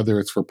work or whether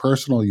it's for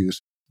personal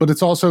use, but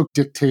it's also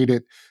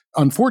dictated,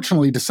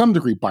 unfortunately, to some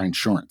degree by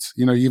insurance.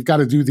 You've got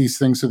to do these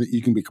things so that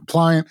you can be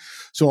compliant.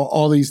 So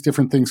all these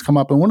different things come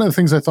up. And one of the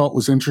things I thought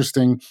was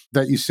interesting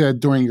that you said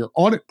during your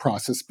audit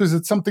process, because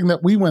it's something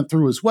that we went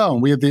through as well.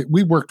 And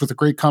we worked with a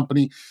great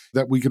company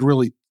that we could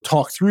really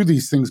talk through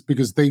these things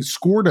because they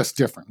scored us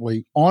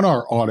differently on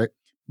our audit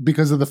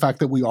because of the fact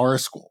that we are a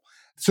school.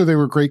 So they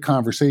were great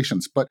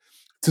conversations. But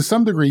to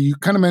some degree, you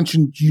kind of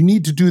mentioned you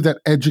need to do that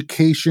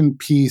education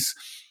piece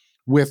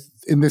with,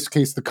 in this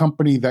case, the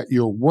company that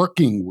you're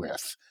working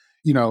with.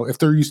 If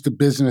they're used to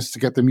business, to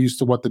get them used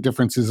to what the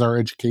differences are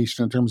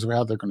education in terms of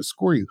how they're going to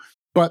score you.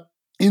 But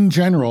in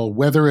general,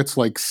 whether it's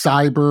like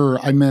cyber,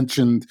 I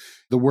mentioned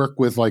the work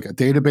with like a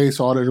database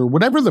audit or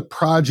whatever the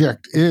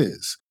project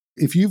is,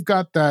 if you've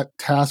got that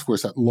task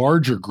force, that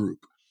larger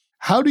group,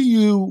 how do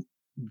you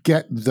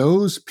get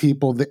those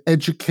people the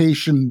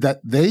education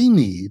that they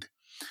need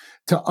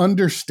to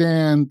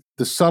understand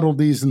the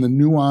subtleties and the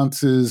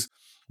nuances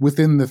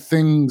within the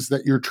things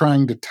that you're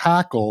trying to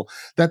tackle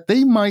that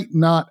they might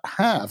not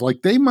have?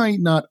 Like they might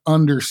not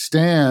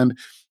understand,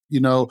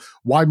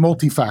 why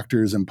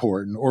multi-factor is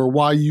important or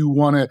why you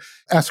want to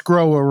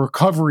escrow a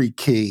recovery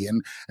key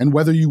and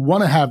whether you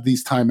want to have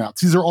these timeouts.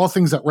 These are all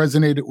things that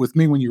resonated with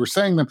me when you were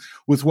saying them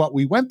with what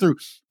we went through.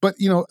 But,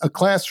 a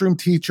classroom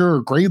teacher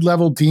or grade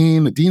level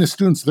dean, a dean of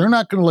students, they're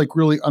not going to like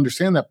really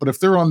understand that. But if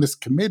they're on this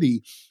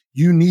committee,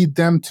 you need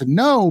them to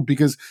know,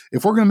 because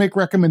if we're going to make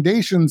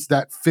recommendations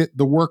that fit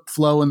the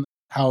workflow and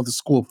how the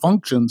school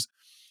functions,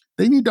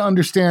 they need to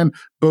understand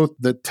both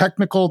the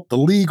technical, the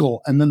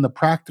legal, and then the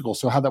practical.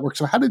 So how that works.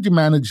 So how did you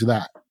manage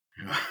that?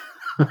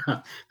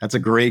 That's a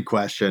great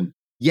question.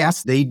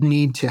 Yes, they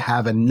need to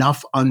have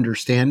enough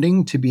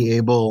understanding to be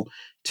able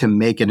to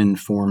make an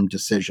informed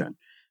decision.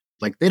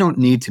 Like they don't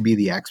need to be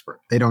the expert.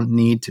 They don't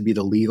need to be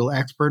the legal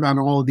expert on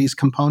all of these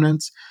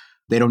components.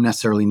 They don't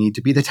necessarily need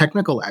to be the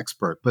technical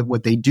expert, but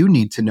what they do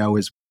need to know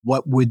is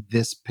what would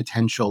this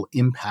potential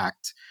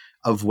impact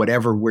of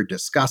whatever we're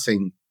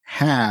discussing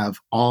have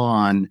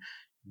on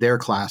their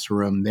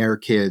classroom, their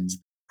kids,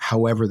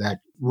 however that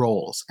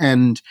rolls.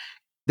 And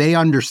they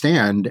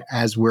understand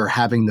as we're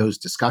having those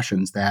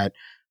discussions that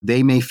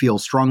they may feel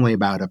strongly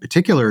about a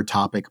particular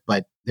topic,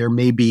 but there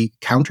may be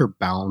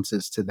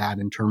counterbalances to that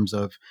in terms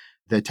of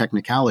the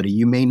technicality.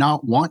 You may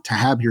not want to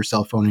have your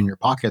cell phone in your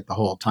pocket the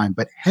whole time,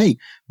 but hey,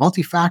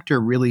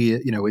 multi-factor really,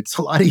 it's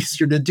a lot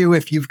easier to do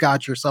if you've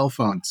got your cell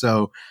phone.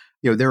 So,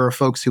 there are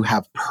folks who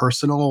have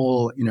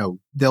personal,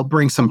 they'll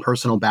bring some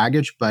personal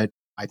baggage, but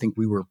I think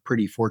we were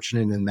pretty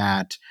fortunate in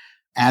that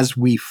as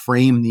we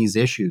frame these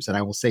issues, and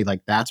I will say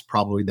like that's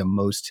probably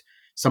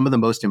some of the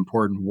most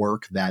important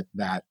work that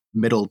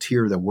middle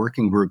tier, the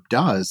working group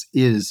does,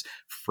 is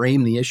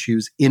frame the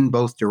issues in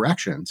both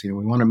directions. We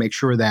want to make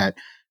sure that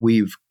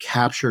we've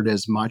captured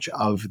as much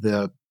of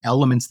the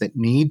elements that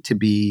need to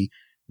be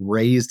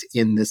raised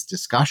in this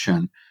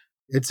discussion.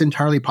 It's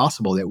entirely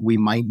possible that we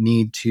might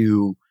need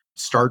to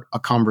start a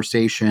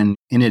conversation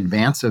in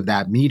advance of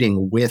that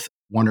meeting with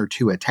one or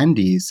two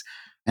attendees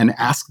and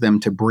ask them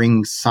to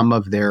bring some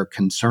of their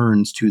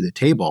concerns to the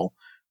table.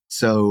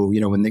 So,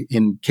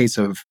 in case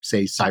of,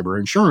 say, cyber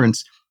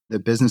insurance, the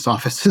business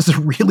office is a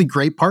really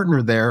great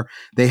partner there.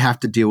 They have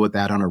to deal with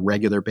that on a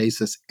regular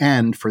basis.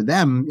 And for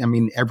them,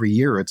 every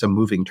year it's a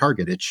moving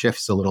target. It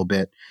shifts a little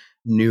bit,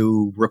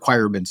 new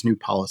requirements, new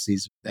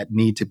policies that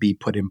need to be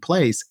put in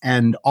place.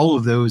 And all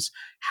of those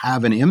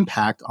have an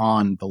impact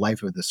on the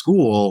life of the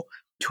school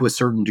to a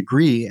certain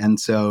degree. And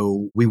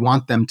so we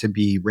want them to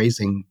be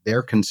raising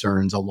their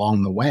concerns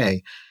along the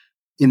way.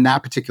 In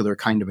that particular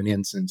kind of an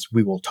instance,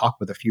 we will talk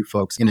with a few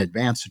folks in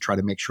advance to try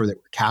to make sure that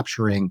we're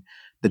capturing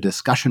the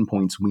discussion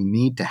points we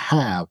need to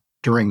have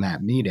during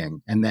that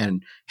meeting. And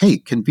then, hey,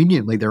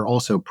 conveniently, they're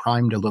also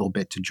primed a little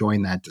bit to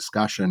join that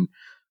discussion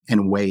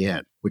and weigh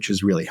in, which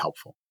is really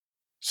helpful.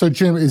 So,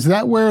 Jim, is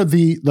that where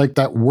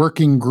that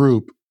working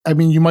group,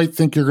 you might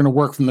think you're going to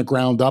work from the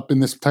ground up in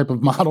this type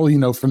of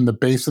model, from the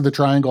base of the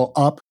triangle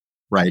up.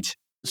 Right.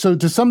 So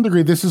to some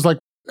degree, this is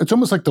it's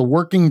almost like the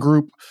working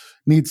group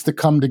needs to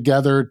come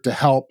together to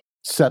help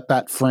set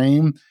that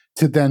frame,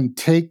 to then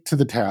take to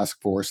the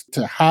task force,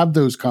 to have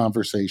those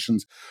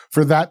conversations,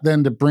 for that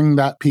then to bring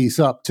that piece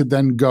up, to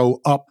then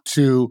go up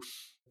to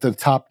the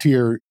top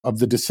tier of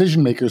the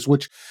decision makers,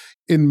 which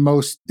in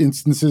most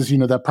instances,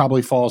 that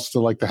probably falls to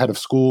like the head of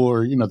school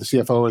or, the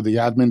CFO or the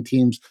admin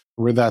teams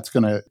where that's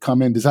going to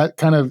come in. Does that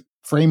kind of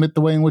frame it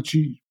the way in which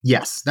you?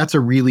 Yes, that's a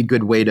really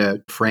good way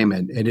to frame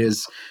it. It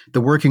is,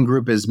 the working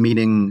group is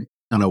meeting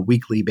on a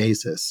weekly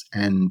basis,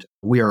 and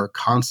we are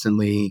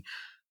constantly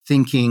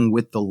thinking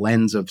with the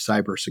lens of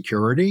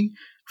cybersecurity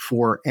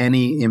for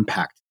any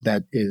impact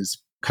that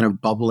is kind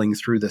of bubbling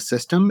through the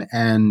system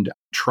and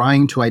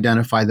trying to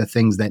identify the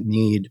things that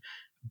need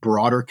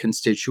broader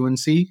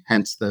constituency,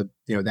 hence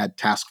that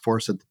task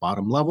force at the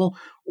bottom level,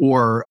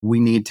 or we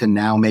need to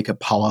now make a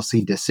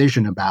policy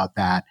decision about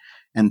that.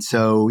 And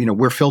so,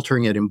 we're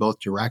filtering it in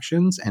both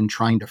directions and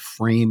trying to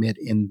frame it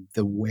in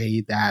the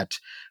way that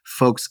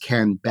folks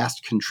can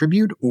best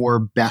contribute or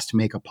best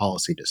make a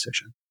policy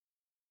decision.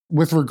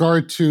 With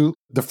regard to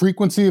the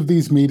frequency of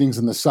these meetings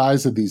and the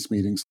size of these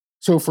meetings.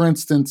 So for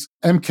instance,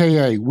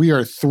 MKA, we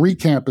are 3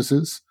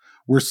 campuses.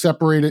 We're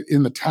separated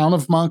in the town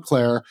of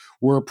Montclair.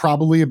 We're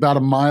probably about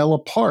a mile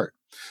apart.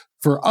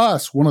 For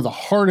us, one of the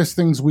hardest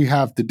things we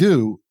have to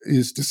do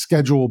is to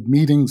schedule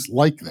meetings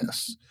like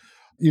this.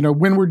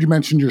 Windward, you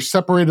mentioned you're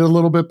separated a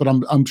little bit, but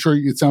I'm sure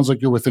it sounds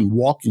like you're within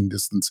walking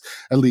distance.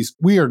 At least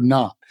we are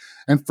not.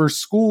 And for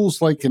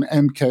schools like an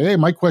MKA,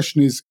 my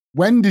question is,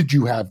 when did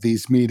you have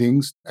these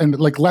meetings? And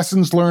like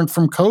lessons learned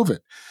from COVID,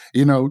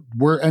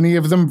 were any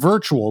of them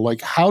virtual? Like,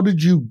 how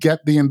did you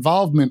get the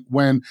involvement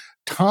when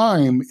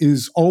time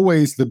is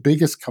always the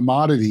biggest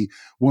commodity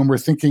when we're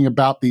thinking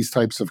about these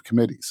types of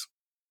committees?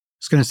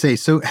 I was going to say,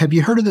 so have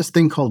you heard of this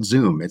thing called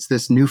Zoom? It's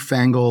this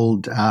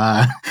newfangled,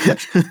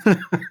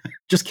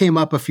 just came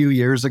up a few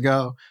years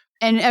ago.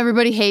 And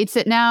everybody hates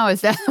it now?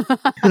 Is that?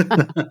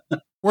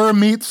 We're a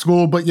meat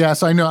school, but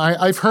yes, I know.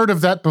 I've heard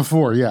of that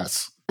before,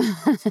 yes.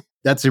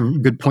 That's a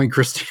good point,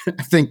 Christine.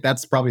 I think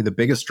that's probably the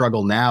biggest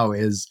struggle now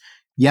is,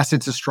 yes,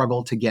 it's a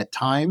struggle to get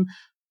time.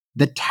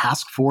 The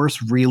task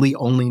force really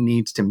only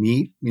needs to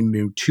meet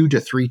 2 to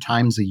 3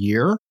 times a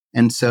year.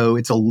 And so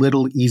it's a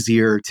little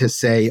easier to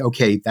say,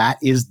 okay, that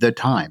is the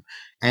time.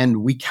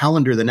 And we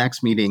calendar the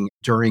next meeting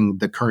during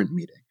the current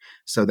meeting.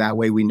 So that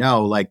way we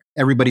know, like,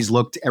 everybody's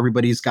looked,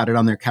 everybody's got it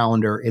on their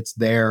calendar. It's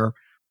there.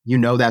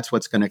 That's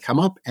what's going to come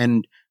up.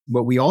 And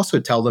what we also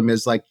tell them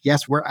is like,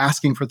 yes, we're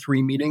asking for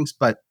 3 meetings,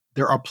 but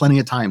there are plenty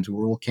of times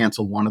where we'll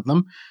cancel one of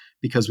them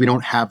because we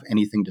don't have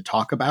anything to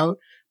talk about,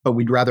 but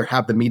we'd rather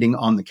have the meeting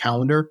on the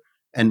calendar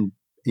and,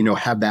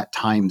 have that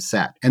time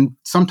set. And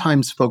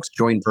sometimes folks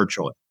join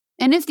virtually.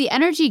 And is the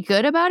energy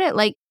good about it?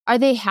 Like, are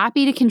they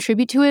happy to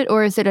contribute to it?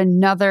 Or is it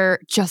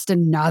just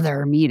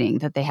another meeting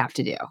that they have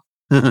to do?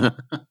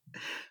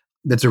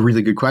 That's a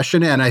really good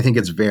question. And I think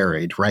it's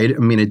varied, right?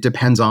 It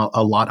depends a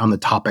lot on the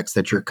topics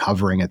that you're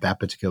covering at that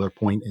particular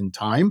point in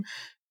time.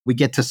 We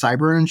get to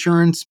cyber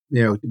insurance,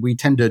 we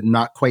tend to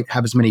not quite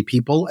have as many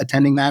people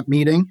attending that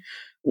meeting.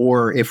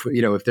 Or if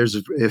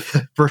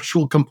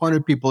virtual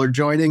component people are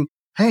joining,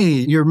 hey,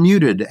 you're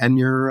muted and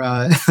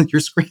your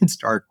screen's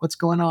dark. What's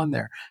going on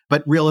there?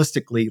 But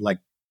realistically, like,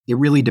 it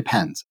really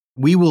depends.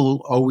 We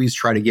will always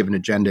try to give an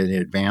agenda in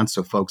advance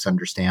so folks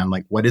understand,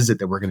 like, what is it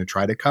that we're going to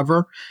try to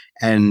cover.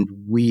 And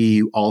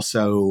we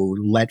also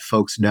let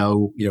folks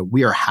know,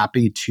 we are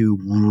happy to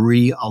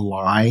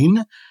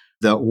realign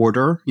the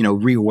order,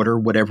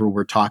 reorder whatever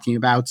we're talking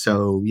about.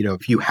 So,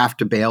 if you have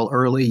to bail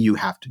early, you've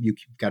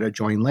got to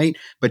join late,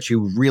 but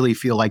you really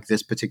feel like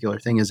this particular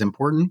thing is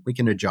important, we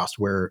can adjust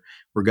where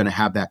we're going to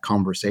have that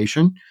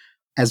conversation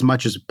as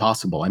much as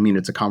possible.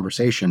 It's a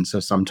conversation. So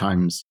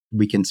sometimes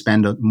we can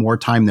spend more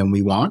time than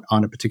we want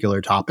on a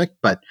particular topic,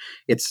 but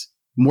it's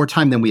more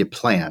time than we had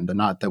planned and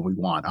not that we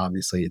want.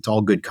 Obviously, it's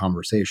all good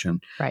conversation.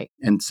 Right.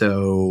 And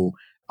so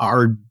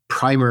our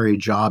primary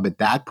job at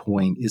that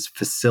point is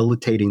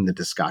facilitating the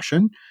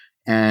discussion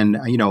and,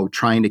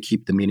 trying to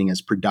keep the meeting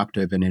as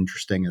productive and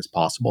interesting as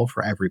possible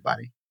for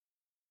everybody.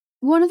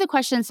 One of the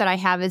questions that I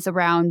have is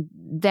around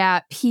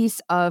that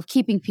piece of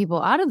keeping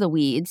people out of the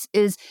weeds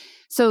is,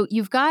 so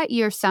you've got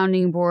your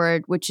sounding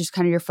board, which is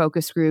kind of your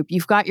focus group.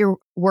 You've got your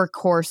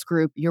workhorse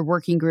group, your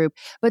working group.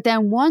 But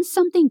then once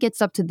something gets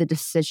up to the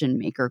decision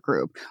maker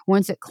group,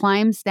 once it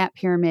climbs that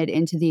pyramid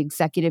into the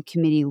executive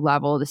committee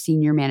level, the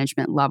senior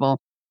management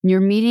level,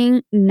 you're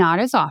meeting not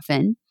as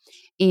often.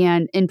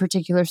 And in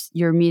particular,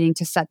 you're meeting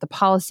to set the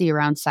policy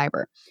around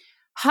cyber.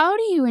 How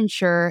do you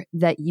ensure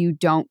that you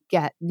don't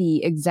get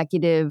the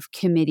executive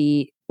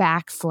committee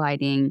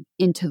backsliding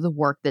into the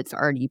work that's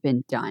already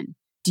been done?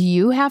 Do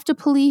you have to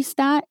police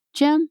that,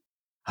 Jim?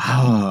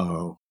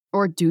 Oh.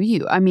 Or do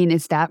you?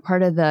 Is that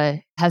part of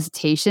the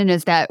hesitation?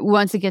 Is that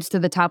once it gets to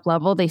the top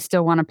level, they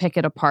still want to pick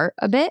it apart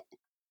a bit?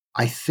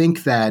 I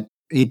think that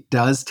it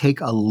does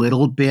take a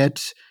little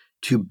bit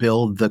to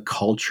build the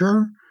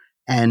culture,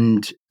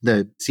 and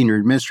the senior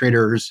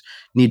administrators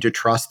need to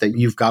trust that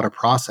you've got a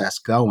process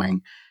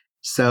going.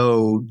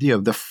 So,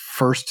 the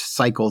first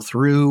cycle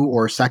through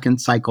or second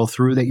cycle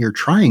through that you're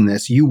trying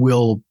this, you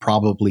will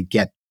probably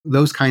get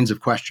those kinds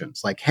of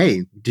questions like,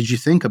 hey, did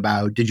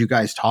you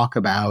guys talk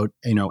about,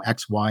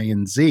 X, Y,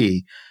 and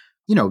Z?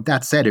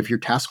 That said, if your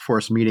task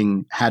force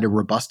meeting had a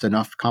robust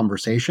enough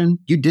conversation,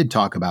 you did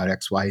talk about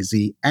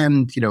XYZ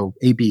and,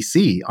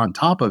 ABC on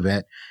top of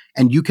it,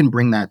 and you can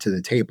bring that to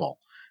the table.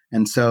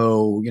 And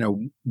so,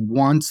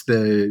 once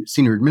the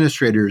senior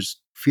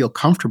administrators feel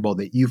comfortable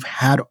that you've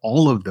had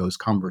all of those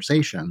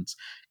conversations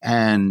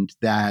and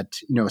that,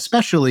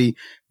 especially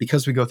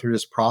because we go through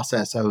this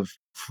process of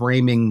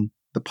framing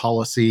the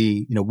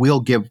policy,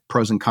 we'll give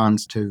pros and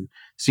cons to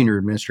senior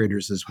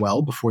administrators as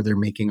well before they're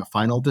making a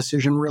final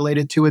decision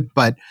related to it.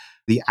 But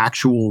the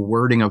actual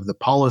wording of the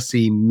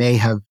policy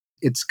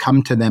it's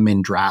come to them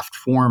in draft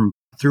form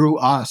through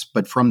us,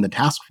 but from the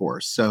task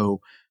force. So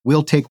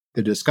we'll take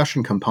the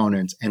discussion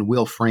components and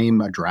we'll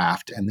frame a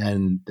draft, and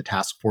then the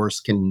task force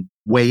can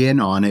weigh in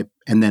on it.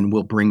 And then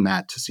we'll bring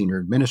that to senior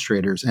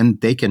administrators, and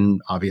they can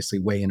obviously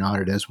weigh in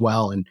on it as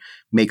well and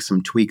make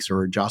some tweaks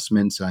or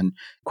adjustments. And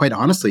quite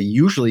honestly,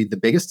 usually the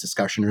biggest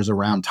discussion is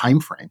around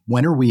timeframe.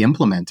 When are we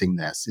implementing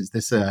this? Is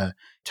this a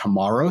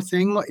tomorrow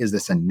thing? Is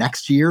this a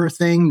next year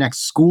thing, next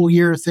school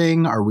year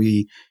thing?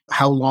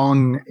 How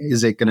long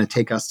is it going to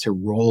take us to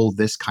roll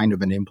this kind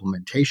of an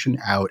implementation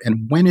out?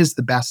 And when is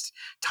the best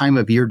time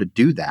of year to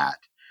do that?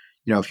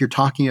 If you're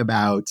talking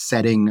about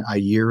setting a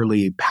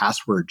yearly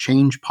password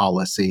change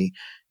policy,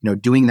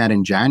 doing that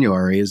in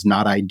January is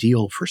not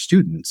ideal for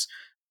students.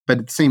 But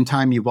at the same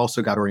time, you've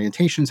also got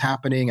orientations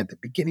happening at the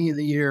beginning of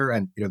the year,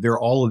 and there are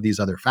all of these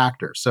other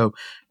factors. So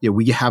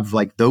we have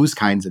like those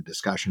kinds of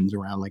discussions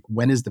around like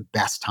when is the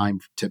best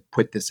time to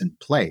put this in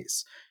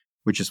place,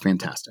 which is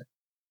fantastic.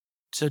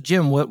 So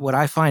Jim, what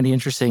I find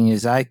interesting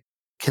is I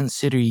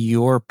consider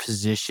your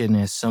position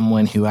as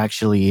someone who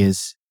actually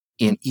is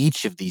in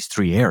each of these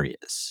three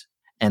areas.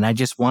 And I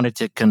just wanted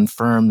to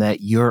confirm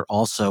that you're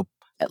also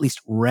at least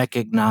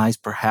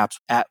recognized perhaps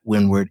at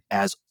Windward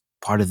as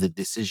part of the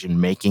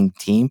decision-making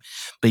team,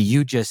 but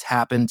you just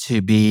happen to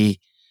be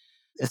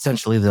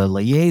essentially the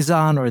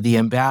liaison or the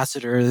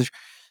ambassador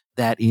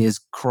that is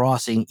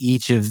crossing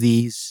each of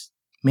these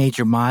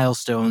major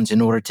milestones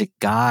in order to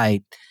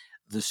guide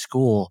the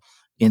school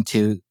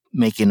into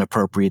making an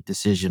appropriate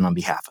decision on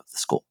behalf of the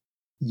school.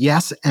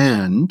 Yes,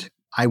 and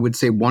I would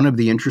say one of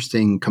the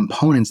interesting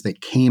components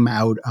that came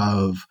out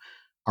of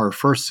our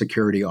first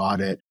security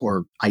audit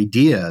or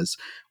ideas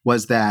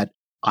was that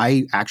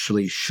I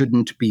actually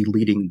shouldn't be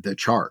leading the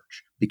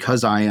charge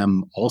because I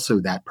am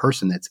also that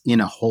person that's in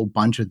a whole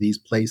bunch of these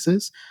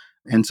places.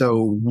 And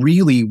so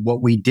really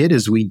what we did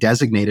is we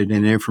designated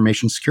an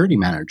information security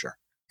manager.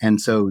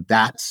 And so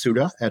that's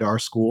Sudha at our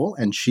school,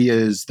 and she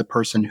is the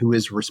person who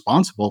is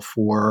responsible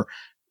for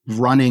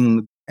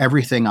running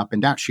everything up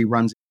and down. She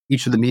runs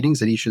each of the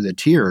meetings at each of the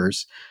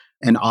tiers.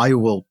 And I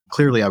will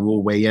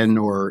weigh in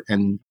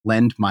and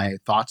lend my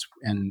thoughts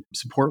and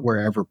support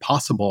wherever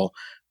possible.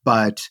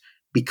 But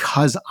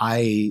because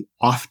I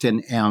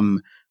often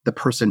am the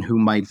person who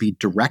might be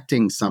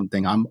directing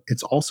something,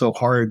 it's also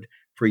hard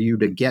for you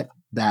to get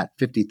that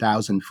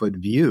 50,000-foot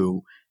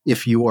view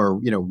if you are,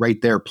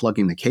 right there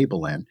plugging the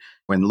cable in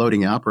when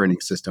loading an operating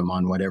system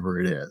on whatever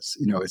it is,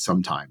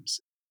 sometimes,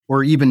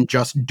 or even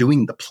just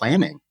doing the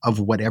planning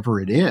of whatever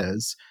it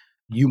is.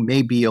 You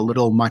may be a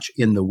little much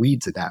in the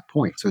weeds at that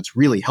point. So it's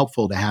really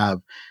helpful to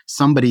have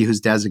somebody who's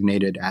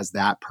designated as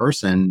that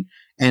person.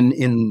 And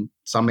in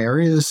some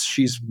areas,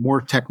 she's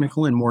more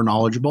technical and more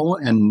knowledgeable.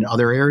 And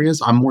other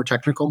areas, I'm more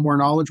technical, more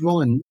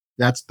knowledgeable. And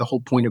that's the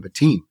whole point of a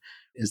team,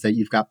 is that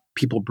you've got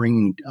people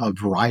bringing a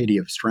variety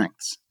of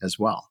strengths as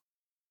well.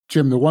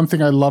 Jim, the one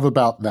thing I love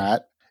about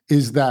that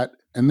is that,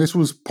 and this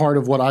was part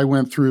of what I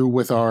went through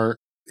with our,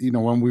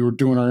 when we were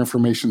doing our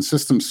information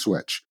systems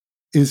switch,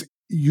 is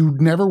you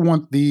never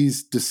want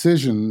these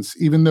decisions,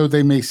 even though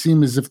they may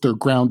seem as if they're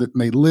grounded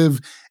and they live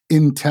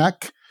in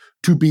tech,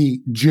 to be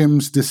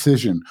Jim's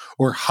decision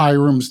or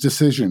Hiram's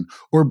decision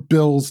or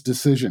Bill's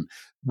decision.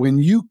 When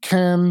you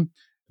can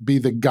be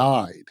the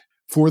guide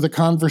for the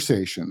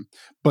conversation,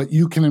 but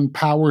you can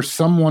empower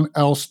someone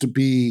else to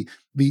be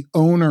the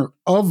owner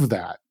of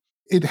that,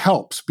 it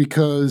helps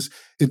because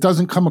it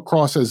doesn't come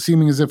across as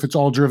seeming as if it's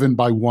all driven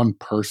by one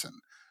person.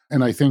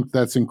 And I think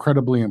that's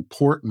incredibly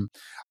important.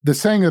 The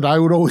saying that I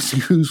would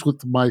always use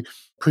with my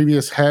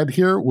previous head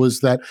here was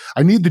that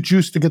I need the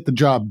juice to get the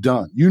job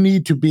done. You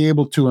need to be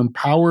able to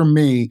empower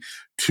me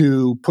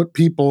to put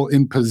people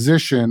in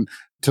position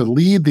to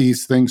lead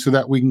these things so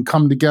that we can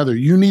come together.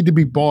 You need to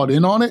be bought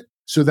in on it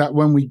so that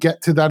when we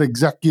get to that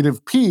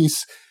executive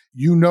piece,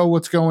 you know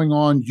what's going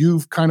on.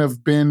 You've kind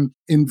of been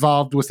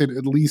involved with it,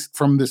 at least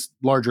from this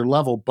larger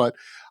level. But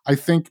I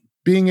think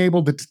being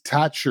able to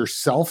detach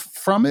yourself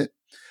from it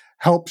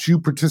helps you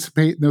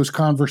participate in those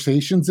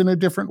conversations in a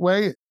different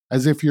way,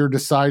 as if you're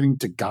deciding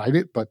to guide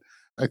it. But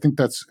I think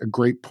that's a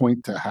great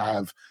point to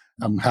have.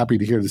 I'm happy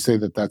to hear to say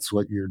that that's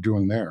what you're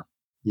doing there.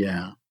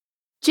 Yeah.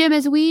 Jim,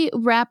 as we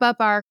wrap up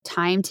our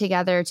time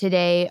together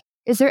today,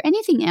 is there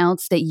anything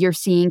else that you're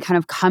seeing kind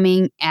of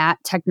coming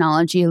at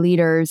technology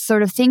leaders,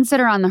 sort of things that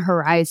are on the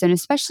horizon,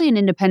 especially in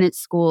independent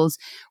schools?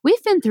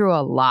 We've been through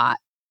a lot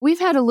We've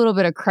had a little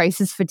bit of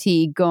crisis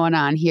fatigue going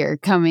on here,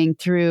 coming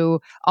through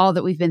all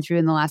that we've been through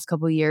in the last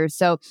couple of years.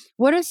 So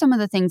what are some of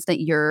the things that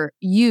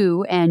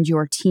you and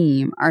your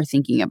team are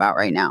thinking about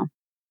right now?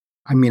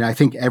 I mean, I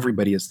think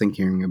everybody is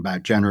thinking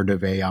about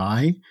generative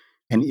AI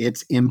and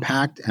its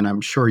impact. And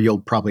I'm sure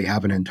you'll probably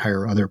have an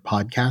entire other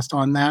podcast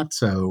on that.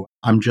 So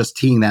I'm just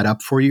teeing that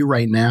up for you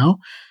right now.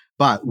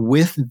 But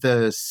with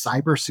the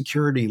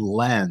cybersecurity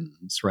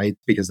lens, right,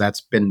 because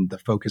that's been the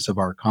focus of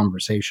our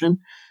conversation,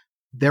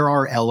 there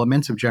are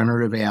elements of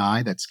generative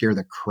AI that scare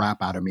the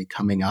crap out of me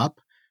coming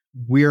up.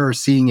 We're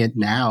seeing it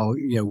now,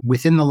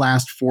 within the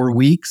last 4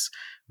 weeks,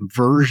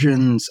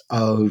 versions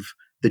of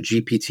the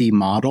GPT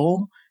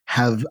model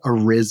have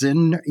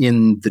arisen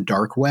in the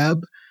dark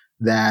web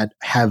that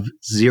have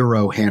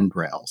 0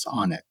 handrails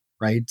on it,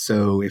 right?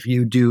 So if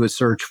you do a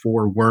search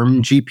for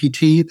Worm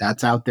GPT,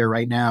 that's out there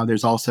right now.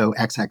 There's also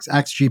XXX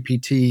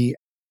GPT.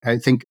 I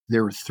think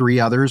there were 3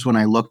 others when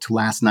I looked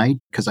last night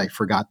because I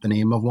forgot the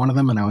name of one of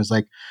them. And I was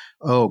like,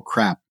 oh,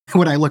 crap.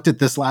 When I looked at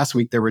this last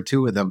week, there were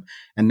 2 of them.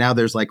 And now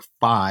there's like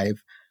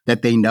 5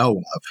 that they know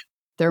of.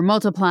 They're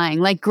multiplying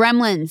like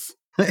gremlins.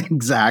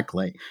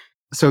 Exactly.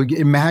 So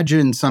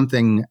imagine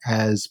something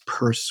as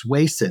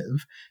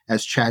persuasive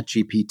as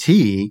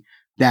ChatGPT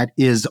that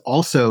is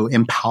also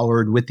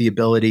empowered with the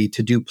ability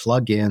to do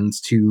plugins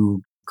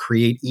to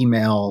create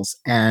emails,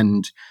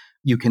 and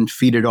you can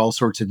feed it all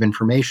sorts of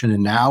information.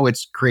 And now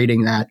it's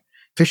creating that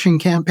phishing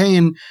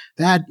campaign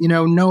that,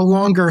 no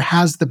longer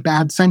has the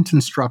bad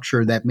sentence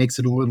structure that makes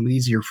it a little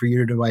easier for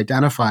you to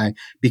identify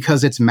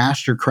because it's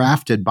master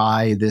crafted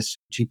by this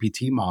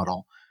GPT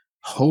model.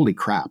 Holy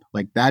crap.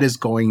 Like that is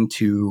going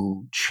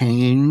to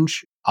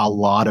change a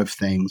lot of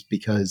things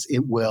because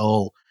it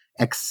will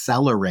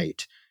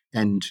accelerate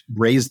and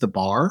raise the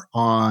bar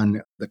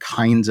on the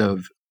kinds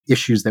of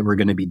issues that we're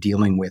going to be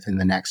dealing with in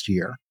the next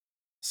year.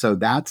 So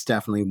that's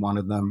definitely one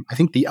of them. I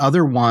think the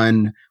other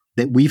one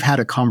that we've had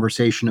a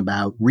conversation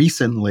about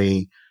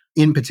recently,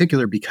 in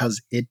particular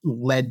because it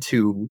led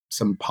to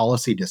some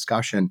policy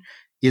discussion,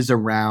 is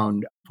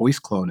around voice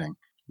cloning.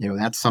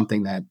 That's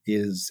something that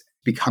is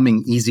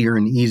becoming easier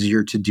and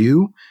easier to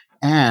do.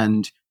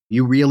 And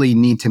you really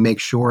need to make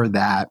sure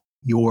that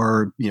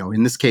you're,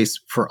 in this case,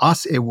 for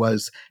us, it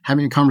was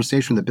having a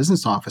conversation with the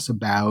business office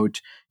about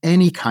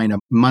any kind of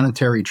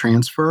monetary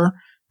transfer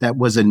that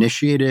was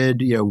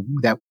initiated,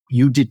 that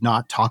you did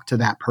not talk to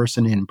that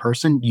person in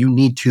person. You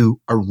need to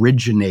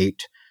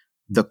originate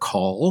the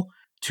call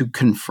to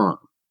confirm,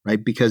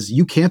 right? Because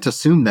you can't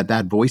assume that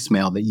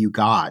voicemail that you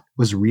got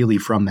was really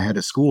from the head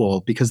of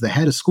school, because the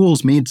head of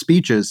schools made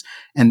speeches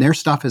and their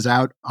stuff is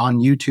out on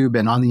YouTube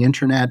and on the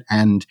internet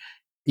and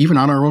even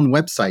on our own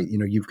website.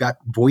 You've got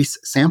voice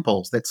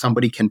samples that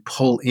somebody can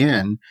pull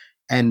in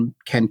and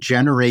can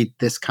generate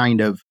this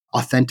kind of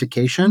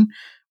authentication.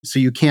 So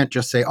you can't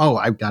just say, oh,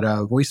 I've got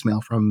a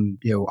voicemail from,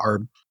 our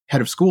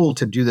head of school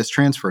to do this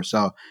transfer.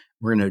 So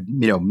we're going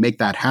to, make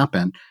that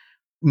happen.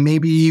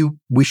 Maybe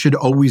we should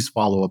always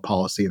follow a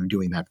policy of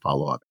doing that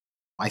follow-up.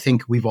 I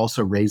think we've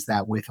also raised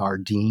that with our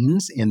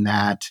deans in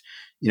that,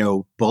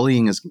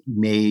 bullying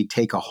may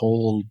take a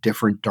whole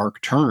different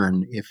dark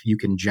turn if you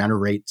can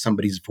generate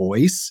somebody's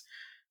voice.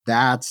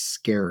 That's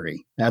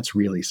scary. That's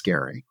really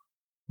scary.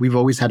 We've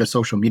always had a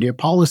social media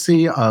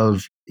policy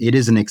of it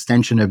is an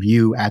extension of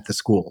you at the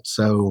school.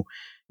 So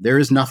there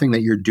is nothing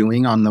that you're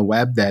doing on the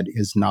web that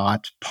is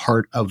not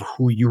part of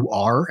who you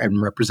are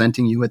and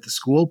representing you at the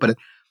school. But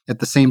at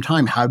the same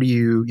time, how do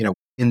you,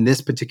 in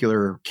this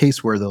particular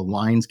case where the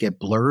lines get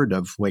blurred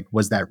of like,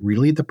 was that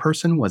really the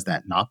person? Was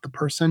that not the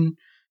person?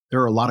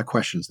 There are a lot of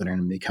questions that are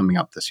going to be coming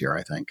up this year,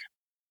 I think.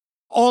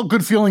 All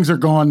good feelings are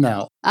gone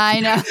now. I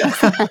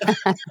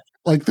know.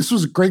 Like, this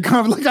was a great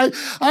comment. Like,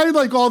 I had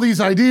like all these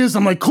ideas.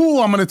 I'm like,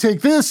 cool, I'm going to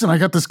take this. And I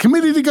got this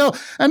committee to go.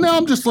 And now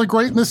I'm just like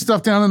writing this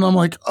stuff down. And I'm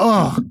like,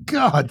 oh,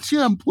 God,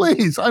 Jim,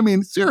 please. I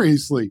mean,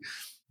 seriously.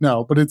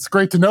 No, but it's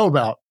great to know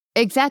about.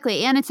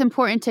 Exactly. And it's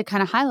important to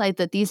kind of highlight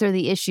that these are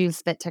the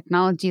issues that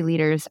technology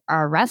leaders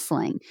are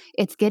wrestling.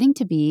 It's getting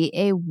to be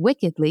a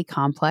wickedly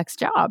complex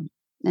job.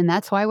 And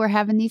that's why we're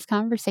having these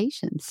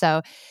conversations.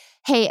 So,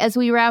 hey, as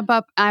we wrap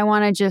up, I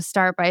want to just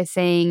start by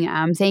saying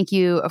thank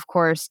you, of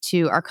course,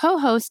 to our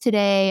co-hosts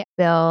today,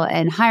 Bill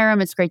and Hiram.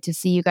 It's great to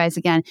see you guys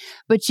again.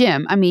 But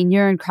Jim, I mean,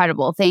 you're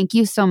incredible. Thank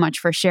you so much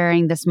for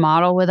sharing this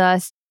model with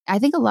us. I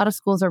think a lot of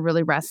schools are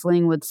really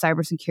wrestling with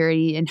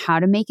cybersecurity and how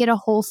to make it a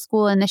whole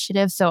school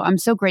initiative. So I'm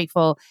so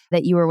grateful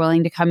that you were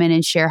willing to come in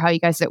and share how you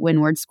guys at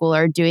Windward School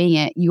are doing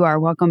it. You are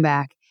welcome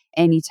back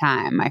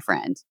anytime, my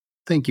friend.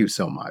 Thank you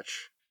so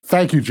much.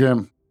 Thank you,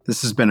 Jim.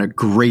 This has been a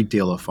great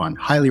deal of fun.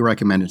 Highly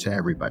recommend it to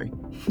everybody.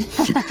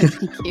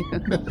 Thank you.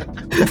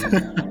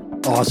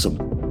 Awesome.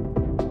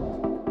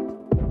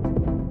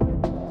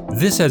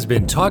 This has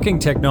been Talking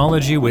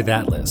Technology with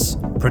Atlas,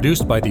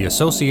 produced by the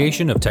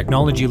Association of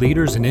Technology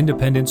Leaders in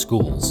Independent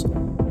Schools.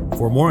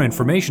 For more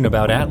information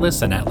about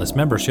Atlas and Atlas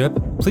membership,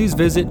 please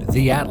visit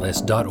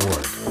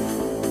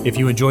theatlas.org. If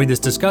you enjoyed this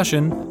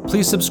discussion,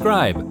 please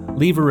subscribe,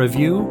 leave a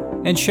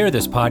review, and share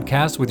this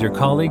podcast with your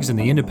colleagues in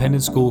the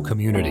independent school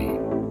community.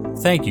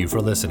 Thank you for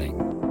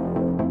listening.